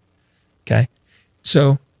be. Okay?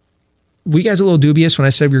 So, were you guys a little dubious when I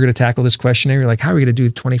said we were going to tackle this questionnaire? You're like, how are we going to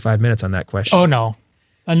do 25 minutes on that question? Oh, no.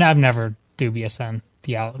 And I'm never dubious on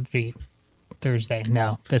Theology Thursday.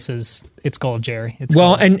 No, it's gold, Jerry. It's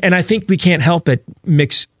gold. And I think we can't help but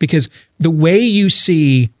mix, because the way you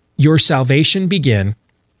see your salvation begin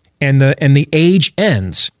and the age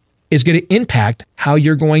ends is going to impact how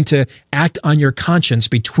you're going to act on your conscience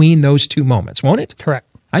between those two moments, won't it? Correct.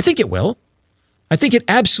 I think it will. I think it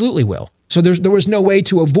absolutely will. So there was no way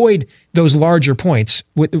to avoid those larger points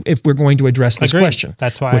if we're going to address this question.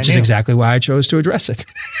 That's why which is exactly why I chose to address it.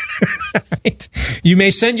 Right? You may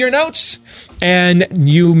send your notes, and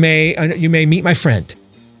you may meet my friend,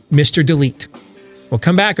 Mr. Delete. We'll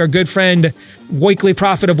come back. Our good friend, weekly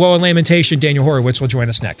prophet of woe and lamentation, Daniel Horowitz, will join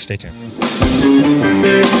us next. Stay tuned.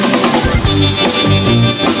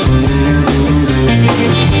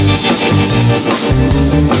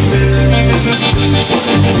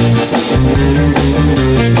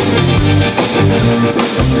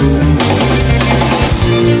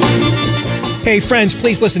 Hey friends,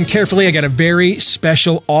 please listen carefully. I got a very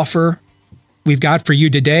special offer we've got for you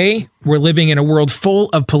today. We're living in a world full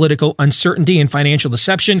of political uncertainty and financial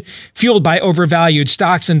deception, fueled by overvalued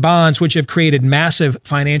stocks and bonds, which have created massive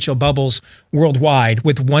financial bubbles worldwide,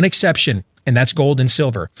 with one exception, and that's gold and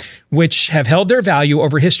silver, which have held their value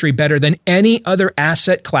over history better than any other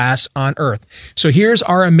asset class on earth. So here's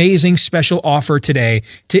our amazing special offer today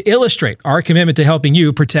to illustrate our commitment to helping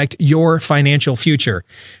you protect your financial future.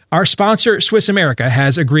 Our sponsor, Swiss America,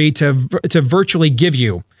 has agreed to virtually give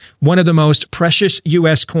you one of the most precious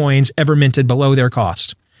U.S. coins ever minted below their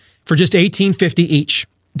cost for just $18.50 each,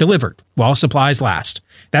 delivered while supplies last.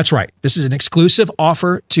 That's right. This is an exclusive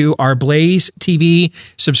offer to our Blaze TV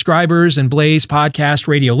subscribers and Blaze podcast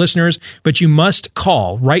radio listeners, but you must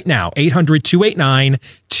call right now,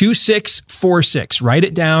 800-289-2646. Write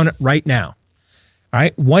it down right now. All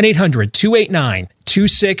right,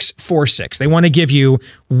 1-800-289-2646. They want to give you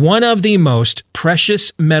one of the most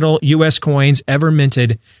precious metal U.S. coins ever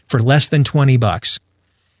minted for less than $20. All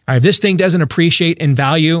right, if this thing doesn't appreciate in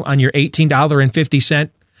value on your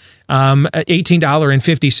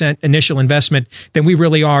 $18.50 initial investment, then we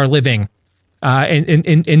really are living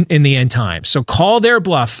in the end times. So call their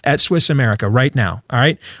bluff at Swiss America right now. All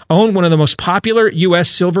right, own one of the most popular U.S.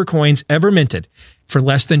 silver coins ever minted for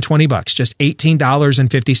less than $20, just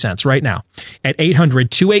 $18.50 right now at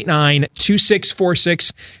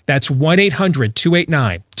 800-289-2646. That's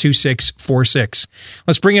 1-800-289-2646.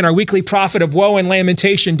 Let's bring in our weekly prophet of woe and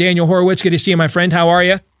lamentation, Daniel Horowitz. Good to see you, my friend. How are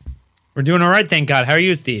you? We're doing all right, thank God. How are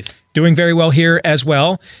you, Steve? Doing very well here as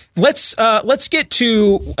well. Let's get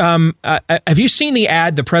to, have you seen the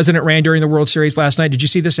ad the president ran during the World Series last night? Did you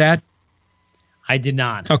see this ad? I did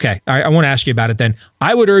not. Okay. All right. I want to ask you about it then.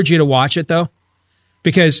 I would urge you to watch it, though,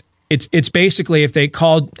 because it's basically if they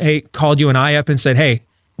called you and I up and said, hey,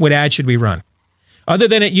 what ad should we run? Other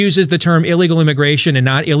than it uses the term illegal immigration and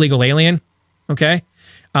not illegal alien, okay?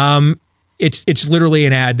 It's literally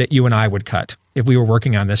an ad that you and I would cut if we were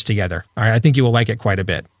working on this together. All right, I think you will like it quite a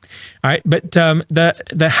bit. All right, but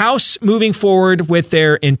the House moving forward with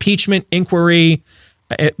their impeachment inquiry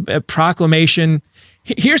proclamation.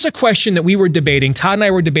 Here's a question that we were debating. Todd and I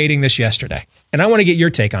were debating this yesterday, and I want to get your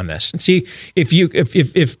take on this and see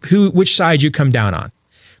which side you come down on,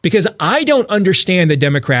 because I don't understand the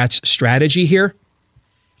Democrats' strategy here.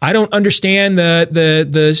 I don't understand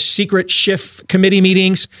the secret Schiff committee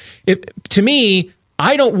meetings. To me,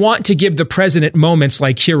 I don't want to give the president moments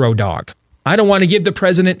like Hero Dog. I don't want to give the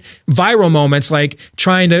president viral moments like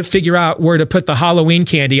trying to figure out where to put the Halloween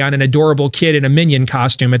candy on an adorable kid in a Minion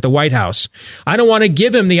costume at the White House. I don't want to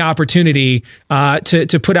give him the opportunity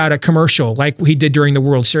to put out a commercial like he did during the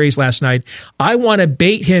World Series last night. I want to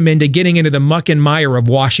bait him into getting into the muck and mire of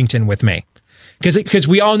Washington with me. Because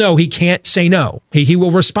we all know he can't say no. He will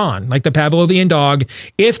respond like the Pavlovian dog.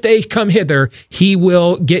 If they come hither, he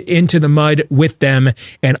will get into the mud with them.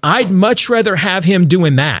 And I'd much rather have him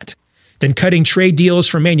doing that than cutting trade deals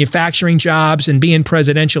for manufacturing jobs and being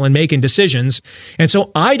presidential and making decisions. And so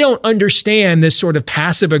I don't understand this sort of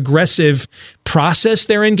passive-aggressive process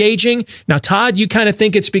they're engaging. Now, Todd, you kind of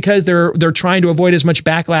think it's because they're trying to avoid as much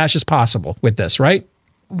backlash as possible with this, right?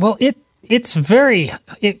 Well, it's very,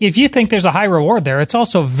 if you think there's a high reward there, it's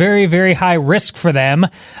also very, very high risk for them.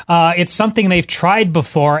 It's something they've tried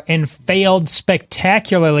before and failed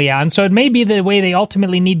spectacularly on. So it may be the way they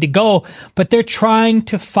ultimately need to go, but they're trying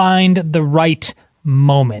to find the right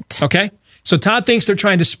moment. Okay. So Todd thinks they're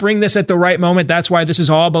trying to spring this at the right moment. That's why this is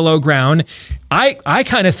all below ground. I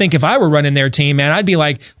kind of think if I were running their team, man, I'd be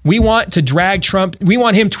like, we want to drag Trump. We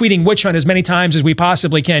want him tweeting witch hunt as many times as we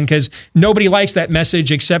possibly can, because nobody likes that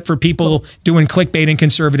message except for people doing clickbait in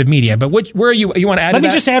conservative media. But where are you want to add to that? Let me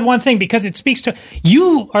just add one thing, because it speaks to,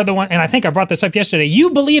 you are the one, and I think I brought this up yesterday.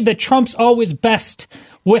 You believe that Trump's always best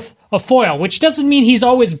with a foil, which doesn't mean he's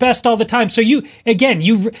always best all the time. So you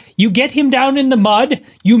get him down in the mud.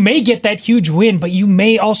 You may get that huge win, but you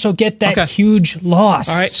may also get that huge loss.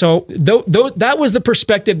 All right. So that was the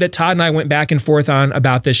perspective that Todd and I went back and forth on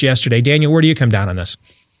about this yesterday. Daniel, where do you come down on this?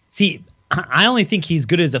 See, I only think he's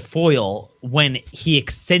good as a foil when he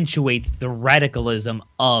accentuates the radicalism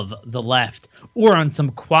of the left, or on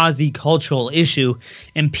some quasi-cultural issue.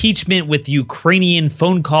 Impeachment with Ukrainian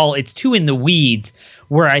phone call, it's too in the weeds,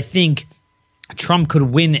 where I think Trump could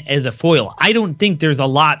win as a foil. I don't think there's a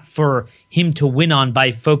lot for him to win on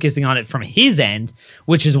by focusing on it from his end,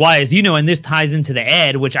 which is why, as you know, and this ties into the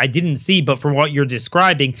ad, which I didn't see, but from what you're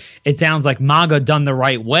describing, it sounds like MAGA done the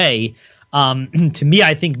right way. To me,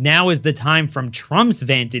 I think now is the time from Trump's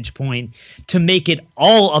vantage point to make it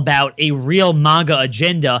all about a real MAGA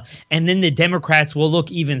agenda, and then the Democrats will look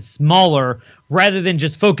even smaller rather than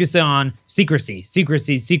just focus on secrecy.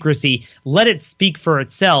 Let it speak for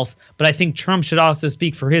itself, but I think Trump should also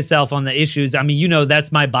speak for himself on the issues. I mean,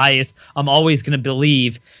 that's my bias. I'm always going to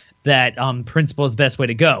believe that principle is the best way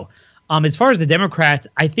to go. As far as the Democrats,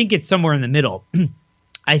 I think it's somewhere in the middle.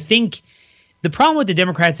 I think the problem with the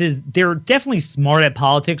Democrats is they're definitely smart at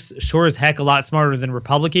politics, sure as heck a lot smarter than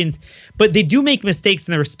Republicans, but they do make mistakes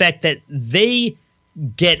in the respect that they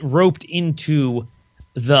get roped into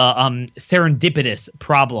the serendipitous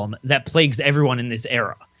problem that plagues everyone in this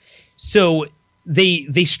era. So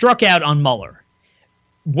they struck out on Mueller.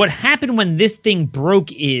 What happened when this thing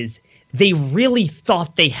broke is they really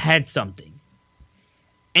thought they had something.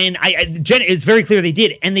 And it's very clear they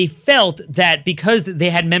did. And they felt that because they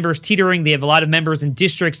had members teetering, they have a lot of members in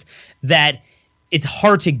districts that it's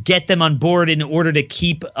hard to get them on board in order to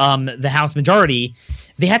keep the House majority.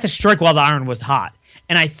 They had to strike while the iron was hot.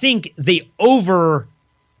 And I think they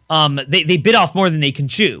bit off more than they can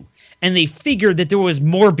chew. And they figured that there was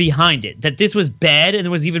more behind it, that this was bad and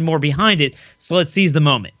there was even more behind it. So let's seize the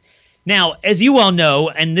moment. Now, as you all know,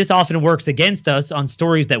 and this often works against us on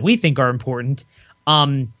stories that we think are important,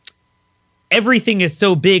 everything is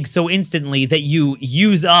so big so instantly that you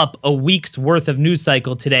use up a week's worth of news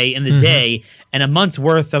cycle today in the day and a month's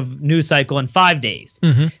worth of news cycle in 5 days.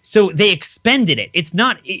 So they expended it.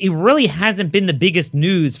 It really hasn't been the biggest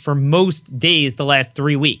news for most days the last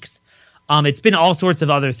 3 weeks. It's been all sorts of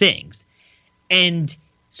other things. And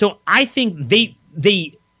so I think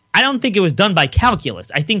I don't think it was done by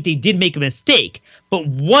calculus. I think they did make a mistake. But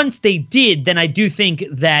once they did, then I do think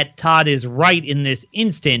that Todd is right in this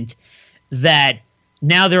instant that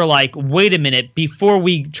now they're like, wait a minute, before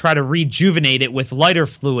we try to rejuvenate it with lighter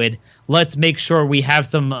fluid, let's make sure we have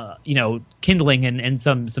some, kindling and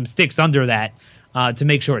some sticks under that to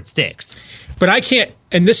make sure it sticks. But I can't,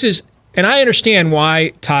 and I understand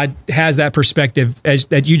why Todd has that perspective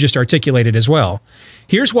that you just articulated as well.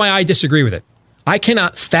 Here's why I disagree with it. I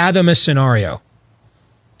cannot fathom a scenario,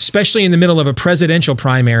 especially in the middle of a presidential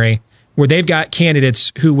primary, where they've got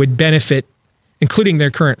candidates who would benefit, including their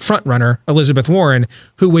current frontrunner, Elizabeth Warren,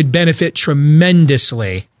 who would benefit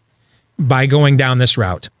tremendously by going down this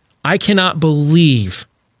route. I cannot believe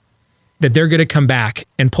that they're going to come back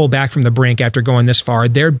and pull back from the brink after going this far.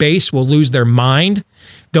 Their base will lose their mind.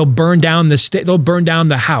 They'll burn down they'll burn down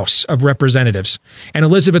the House of Representatives. And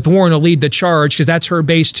Elizabeth Warren will lead the charge because that's her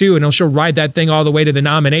base too, and she'll ride that thing all the way to the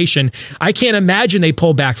nomination. I can't imagine they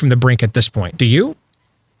pull back from the brink at this point. Do you?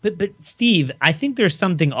 But Steve, I think there's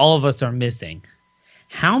something all of us are missing.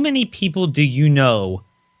 How many people do you know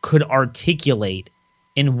could articulate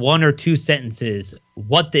in 1 or 2 sentences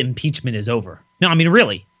what the impeachment is over? No, I mean,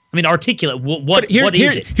 really. I mean, articulate what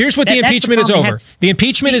is it? Here's what the impeachment is over. The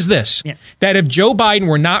impeachment is this, that if Joe Biden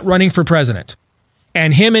were not running for president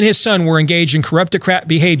and him and his son were engaged in corruptocrat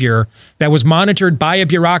behavior that was monitored by a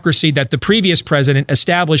bureaucracy that the previous president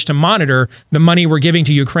established to monitor the money we're giving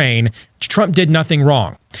to Ukraine, Trump did nothing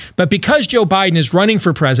wrong. But because Joe Biden is running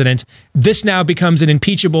for president, this now becomes an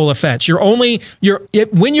impeachable offense. When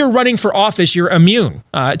you're running for office, you're immune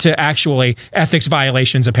to actually ethics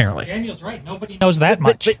violations, apparently. Daniel's right. Nobody knows that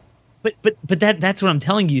much. But that's what I'm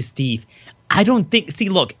telling you, Steve. I don't think. See,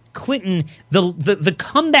 look, Clinton. The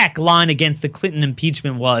comeback line against the Clinton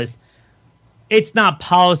impeachment was, it's not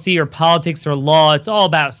policy or politics or law. It's all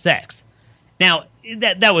about sex. Now,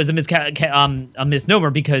 that was a misnomer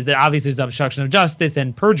because it obviously was obstruction of justice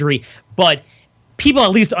and perjury, but people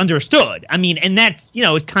at least understood. I mean, and that's,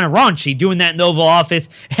 it's kind of raunchy doing that in the Oval Office.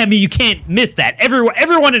 I mean, you can't miss that.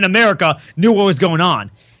 Everyone in America knew what was going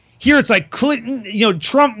on. Here it's like Clinton,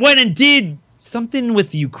 Trump went and did something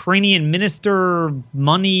with the Ukrainian minister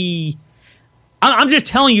money. I'm just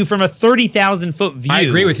telling you from a 30,000-foot view. I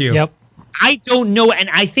agree with you. Yep. I don't know, and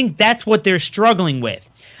I think that's what they're struggling with.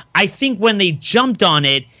 I think when they jumped on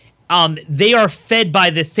it, they are fed by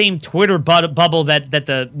the same Twitter bubble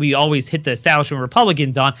that we always hit the establishment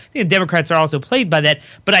Republicans on. I think the Democrats are also plagued by that,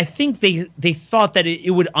 but I think they thought that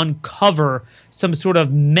it would uncover some sort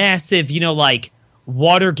of massive, like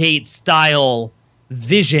Watergate-style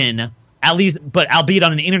vision, at least, but albeit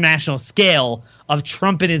on an international scale, of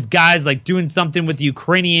Trump and his guys like doing something with the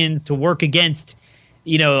Ukrainians to work against,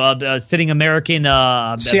 a sitting American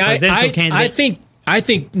presidential candidate. I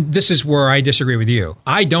think this is where I disagree with you.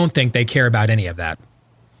 I don't think they care about any of that.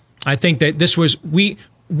 I think that this was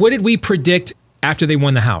what did we predict after they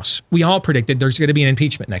won the House? We all predicted there's going to be an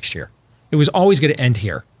impeachment next year. It was always going to end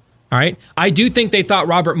here. All right. I do think they thought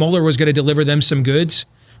Robert Mueller was going to deliver them some goods,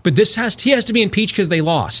 But he has to be impeached because they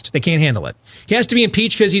lost. They can't handle it. He has to be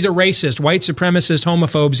impeached because he's a racist, white supremacist,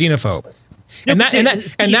 homophobe, xenophobe.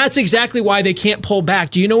 And that's exactly why they can't pull back.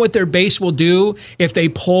 Do you know what their base will do if they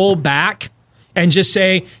pull back and just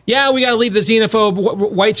say, yeah, we got to leave the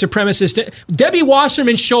xenophobe, white supremacist? Debbie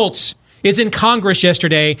Wasserman Schultz is in Congress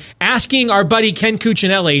yesterday asking our buddy Ken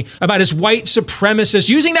Cuccinelli about his white supremacist,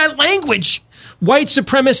 using that language, white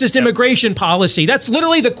supremacist immigration policy. That's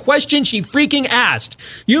literally the question she freaking asked.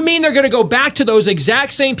 You mean they're going to go back to those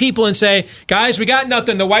exact same people and say, guys, we got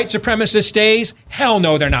nothing, the white supremacist stays? Hell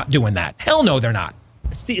no, they're not doing that. Hell no, they're not.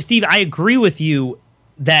 Steve, I agree with you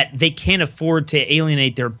that they can't afford to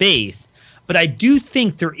alienate their base, but I do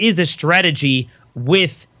think there is a strategy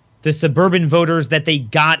with the suburban voters that they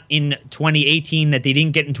got in 2018 that they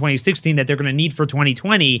didn't get in 2016 that they're going to need for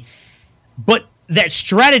 2020. But that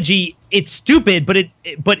strategy, it's stupid, but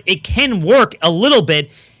it can work a little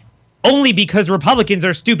bit, only because Republicans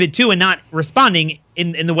are stupid too and not responding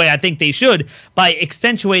in the way I think they should by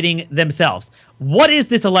accentuating themselves. What is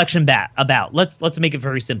this election about? Let's make it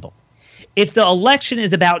very simple. If the election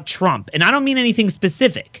is about Trump, and I don't mean anything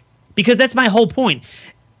specific, because that's my whole point.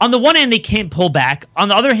 On the one hand, they can't pull back. On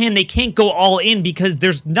the other hand, they can't go all in because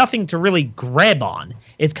there's nothing to really grab on.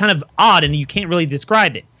 It's kind of odd, and you can't really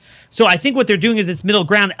describe it. So I think what they're doing is this middle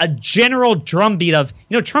ground, a general drumbeat of,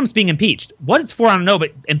 Trump's being impeached. What it's for, I don't know,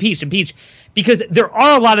 but impeach. Because there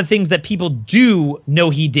are a lot of things that people do know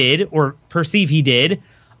he did or perceive he did.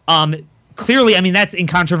 Clearly, I mean, that's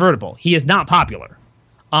incontrovertible. He is not popular.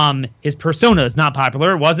 His persona is not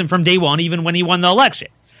popular. It wasn't from day one, even when he won the election.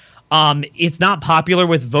 It's not popular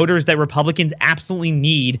with voters that Republicans absolutely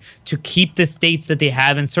need to keep the states that they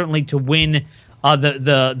have and certainly to win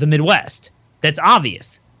the Midwest. That's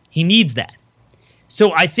obvious. He needs that.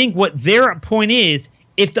 So I think what their point is,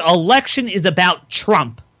 if the election is about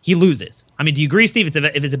Trump, he loses. I mean, do you agree, Steve?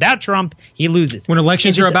 If it's about Trump, he loses. When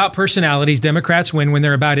elections are about personalities, Democrats win. When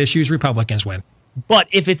they're about issues, Republicans win. But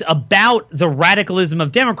if it's about the radicalism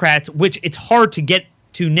of Democrats, which it's hard to get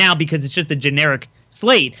to now because it's just a generic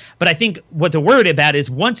slate. But I think what they're worried about is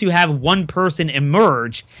once you have one person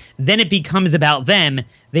emerge, then it becomes about them.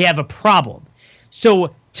 They have a problem.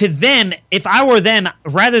 So to them, if I were them,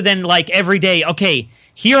 rather than like every day, okay,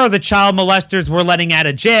 here are the child molesters we're letting out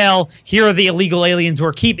of jail. Here are the illegal aliens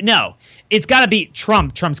we're keeping. No, it's got to be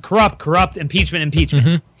Trump. Trump's corrupt, impeachment.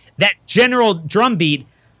 Mm-hmm. That general drumbeat,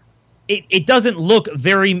 it doesn't look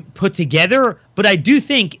very put together, but I do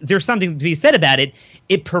think there's something to be said about it.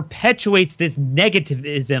 It perpetuates this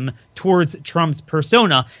negativism towards Trump's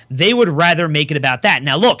persona. They would rather make it about that.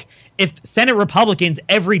 Now, look, if Senate Republicans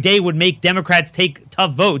every day would make Democrats take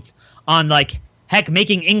tough votes on, like, heck,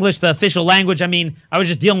 making English the official language. I mean, I was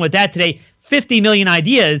just dealing with that today. 50 million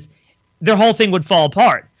ideas, their whole thing would fall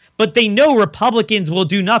apart. But they know Republicans will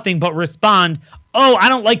do nothing but respond, oh, I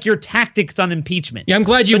don't like your tactics on impeachment. Yeah, I'm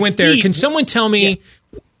glad you went there. Can someone tell me,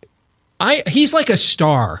 he's like a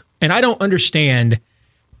star, and I don't understand.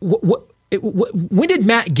 When did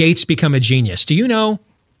Matt Gaetz become a genius? Do you know?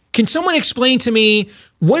 Can someone explain to me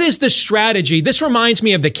what is the strategy? This reminds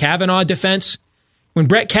me of the Kavanaugh defense. When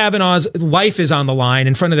Brett Kavanaugh's life is on the line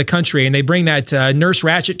in front of the country, and they bring that Nurse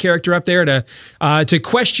Ratched character up there to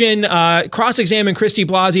question, cross-examine Christy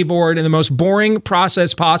Blasey Ford in the most boring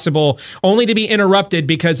process possible, only to be interrupted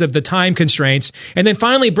because of the time constraints. And then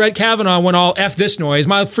finally, Brett Kavanaugh went all F this noise,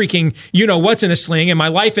 my freaking what's in a sling, and my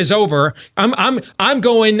life is over. I'm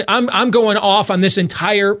going off on this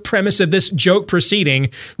entire premise of this joke proceeding.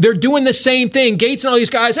 They're doing the same thing. Gaetz and all these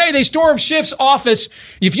guys, hey, they stormed Schiff's office.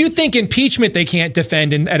 If you think impeachment they can't defend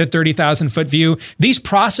at a 30,000-foot view, these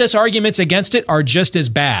process arguments against it are just as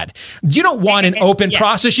bad. You don't want an open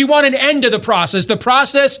process. You want an end to the process. The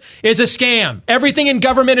process is a scam. Everything in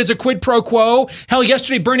government is a quid pro quo. Hell,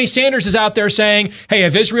 yesterday Bernie Sanders is out there saying, hey,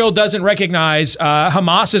 if Israel doesn't recognize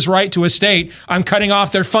Hamas's right to a state, I'm cutting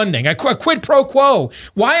off their funding. A quid pro quo.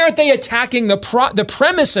 Why aren't they attacking the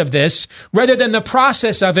premise of this rather than the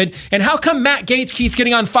process of it? And how come Matt Gaetz keeps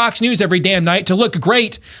getting on Fox News every damn night to look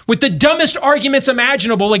great with the dumbest arguments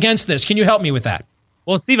imaginable against this? Can you help me with that?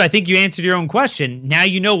 Well, Steve, I think you answered your own question. Now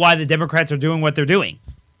you know why the Democrats are doing what they're doing.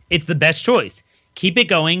 It's the best choice. Keep it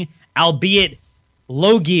going, albeit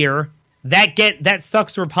low gear. That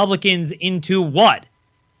sucks Republicans into what?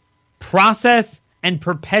 Process and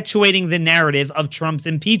perpetuating the narrative of Trump's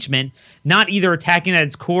impeachment, not either attacking at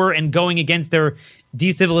its core and going against their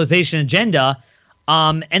decivilization agenda.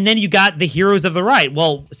 And then you got the heroes of the right.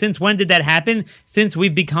 Well, since when did that happen? Since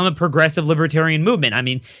we've become a progressive libertarian movement. I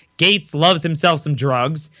mean, Gaetz loves himself some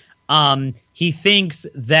drugs. He thinks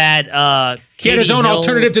that he had his own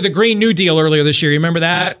alternative to the Green New Deal earlier this year. You remember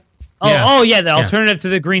that? The alternative to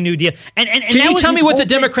the Green New Deal. And can you tell me what the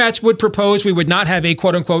Democrats would propose? We would not have a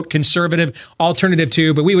quote unquote conservative alternative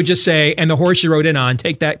to, but we would just say, and the horse you rode in on,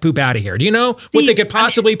 take that poop out of here. Do you know what they could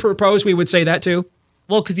possibly propose? We would say that to.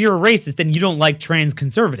 Well, because you're a racist and you don't like trans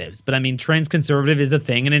conservatives. But I mean, trans conservative is a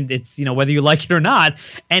thing, and it's, whether you like it or not.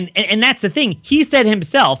 And that's the thing. He said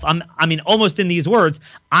himself, almost in these words,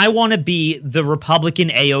 I want to be the Republican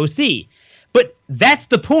AOC. But that's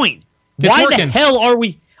the point. Why the hell are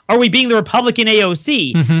we being the Republican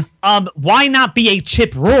AOC? Mm-hmm. Why not be a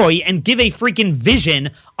Chip Roy and give a freaking vision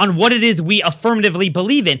on what it is we affirmatively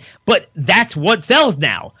believe in? But that's what sells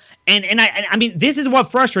now. And I mean, this is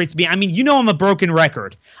what frustrates me. I mean, I'm a broken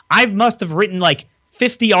record. I must have written like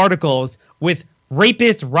 50 articles with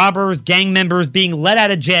rapists, robbers, gang members being let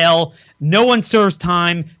out of jail. No one serves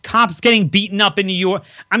time. Cops getting beaten up in New York.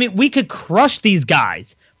 I mean, we could crush these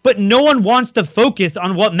guys, but no one wants to focus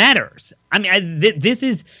on what matters. I mean, this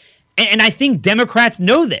is, and I think Democrats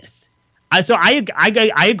know this. So I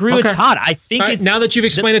agree with Todd. I think it's now that you've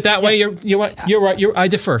explained it that way, you're right. I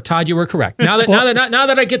defer. Todd, you were correct. Now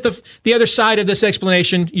that I get the other side of this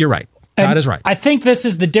explanation, you're right. Todd is right. I think this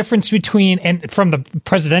is the difference between, and from the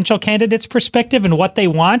presidential candidate's perspective and what they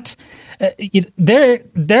want,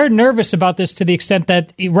 they're nervous about this to the extent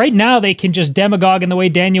that right now they can just demagogue in the way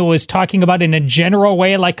Daniel was talking about in a general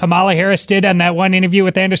way, like Kamala Harris did on that one interview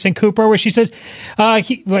with Anderson Cooper, where she says,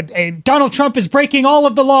 Donald Trump is breaking all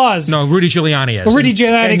of the laws. No, Rudy Giuliani is. Rudy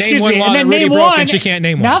Giuliani, excuse me. And then name one. And she can't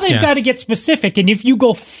name one. Now they've got to get specific. And if you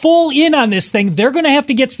go full in on this thing, they're going to have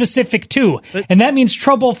to get specific too. And that means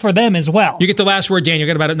trouble for them as well. You get the last word, Daniel. You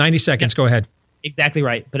got about 90 seconds. Go ahead. Exactly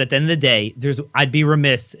right. But at the end of the day, I'd be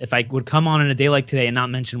remiss if I would come on a day like today and not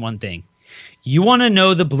mention one thing. You want to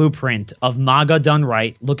know the blueprint of MAGA done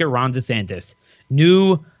right? Look at Ron DeSantis.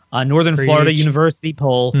 New Northern Florida University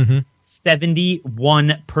poll,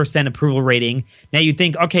 71% approval rating. Now you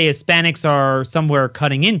think, okay, Hispanics are somewhere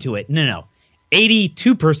cutting into it. No.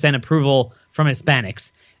 82% approval from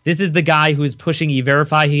Hispanics. This is the guy who is pushing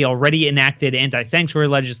E-Verify. He already enacted anti-sanctuary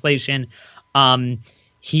legislation.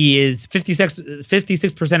 He is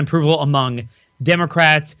 56% approval among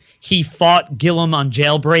Democrats. He fought Gillum on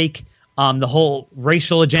jailbreak. The whole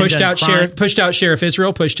racial agenda. Pushed out Sheriff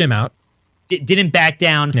Israel. Pushed him out. Didn't back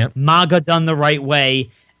down. Yep. MAGA done the right way.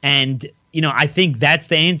 And I think that's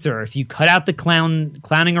the answer. If you cut out the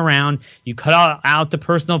clowning around, you cut out the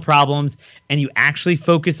personal problems, and you actually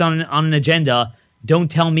focus on an agenda.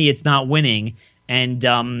 Don't tell me it's not winning.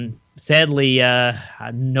 And sadly,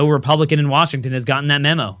 no Republican in Washington has gotten that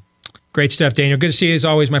memo. Great stuff, Daniel. Good to see you as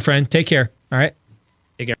always, my friend. Take care. All right.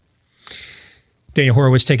 Take care. Daniel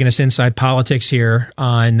Horowitz taking us inside politics here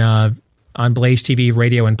on Blaze TV,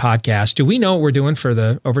 radio, and podcast. Do we know what we're doing for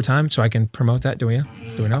the overtime so I can promote that? Do we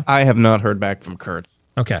know? I have not heard back from Kurt.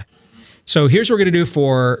 Okay. So here's what we're going to do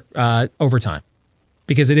for overtime,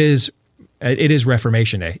 because it is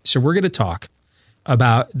Reformation Day. So we're going to talk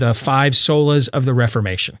about the 5 solas of the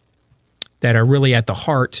Reformation that are really at the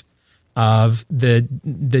heart of the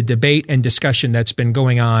debate and discussion that's been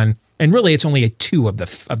going on, and really it's only 2 of the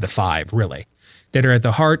 5 really that are at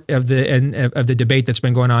the heart of the debate that's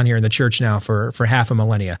been going on here in the church now for half a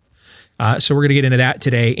millennia. So we're going to get into that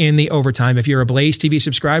today in the overtime. If you're a Blaze TV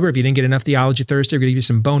subscriber, if you didn't get enough Theology Thursday, we're going to give you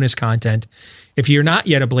some bonus content. If you're not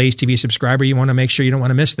yet a Blaze TV subscriber, you want to make sure you don't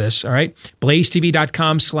want to miss this, all right?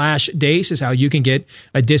 BlazeTV.com/Dace is how you can get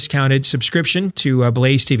a discounted subscription to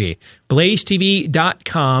Blaze TV.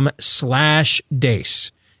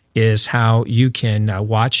 BlazeTV.com/Dace is how you can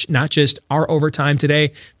watch not just our overtime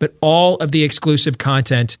today, but all of the exclusive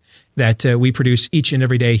content that we produce each and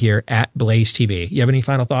every day here at Blaze TV. You have any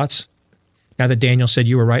final thoughts? Now that Daniel said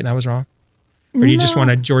you were right and I was wrong? Or do you just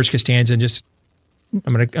want to George Costanza and just...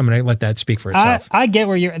 I'm gonna let that speak for itself. I get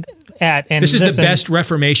where you're at. And this is the best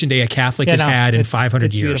Reformation Day a Catholic has had in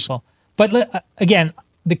 500 years. Beautiful. But again,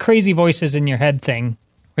 the crazy voices in your head thing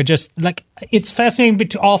are just like, it's fascinating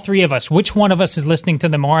to all 3 of us. Which one of us is listening to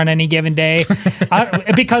them more on any given day?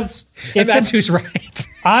 Because that's who's right.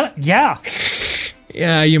 Yeah.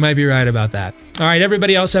 Yeah, you might be right about that. All right,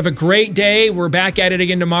 everybody else, have a great day. We're back at it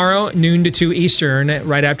again tomorrow, noon to 2 Eastern,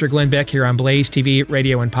 right after Glenn Beck here on Blaze TV,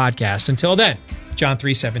 radio, and podcast. Until then, John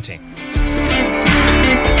 3:17.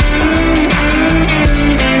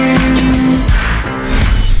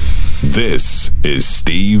 This is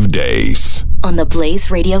Steve Deace on the Blaze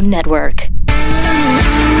Radio Network.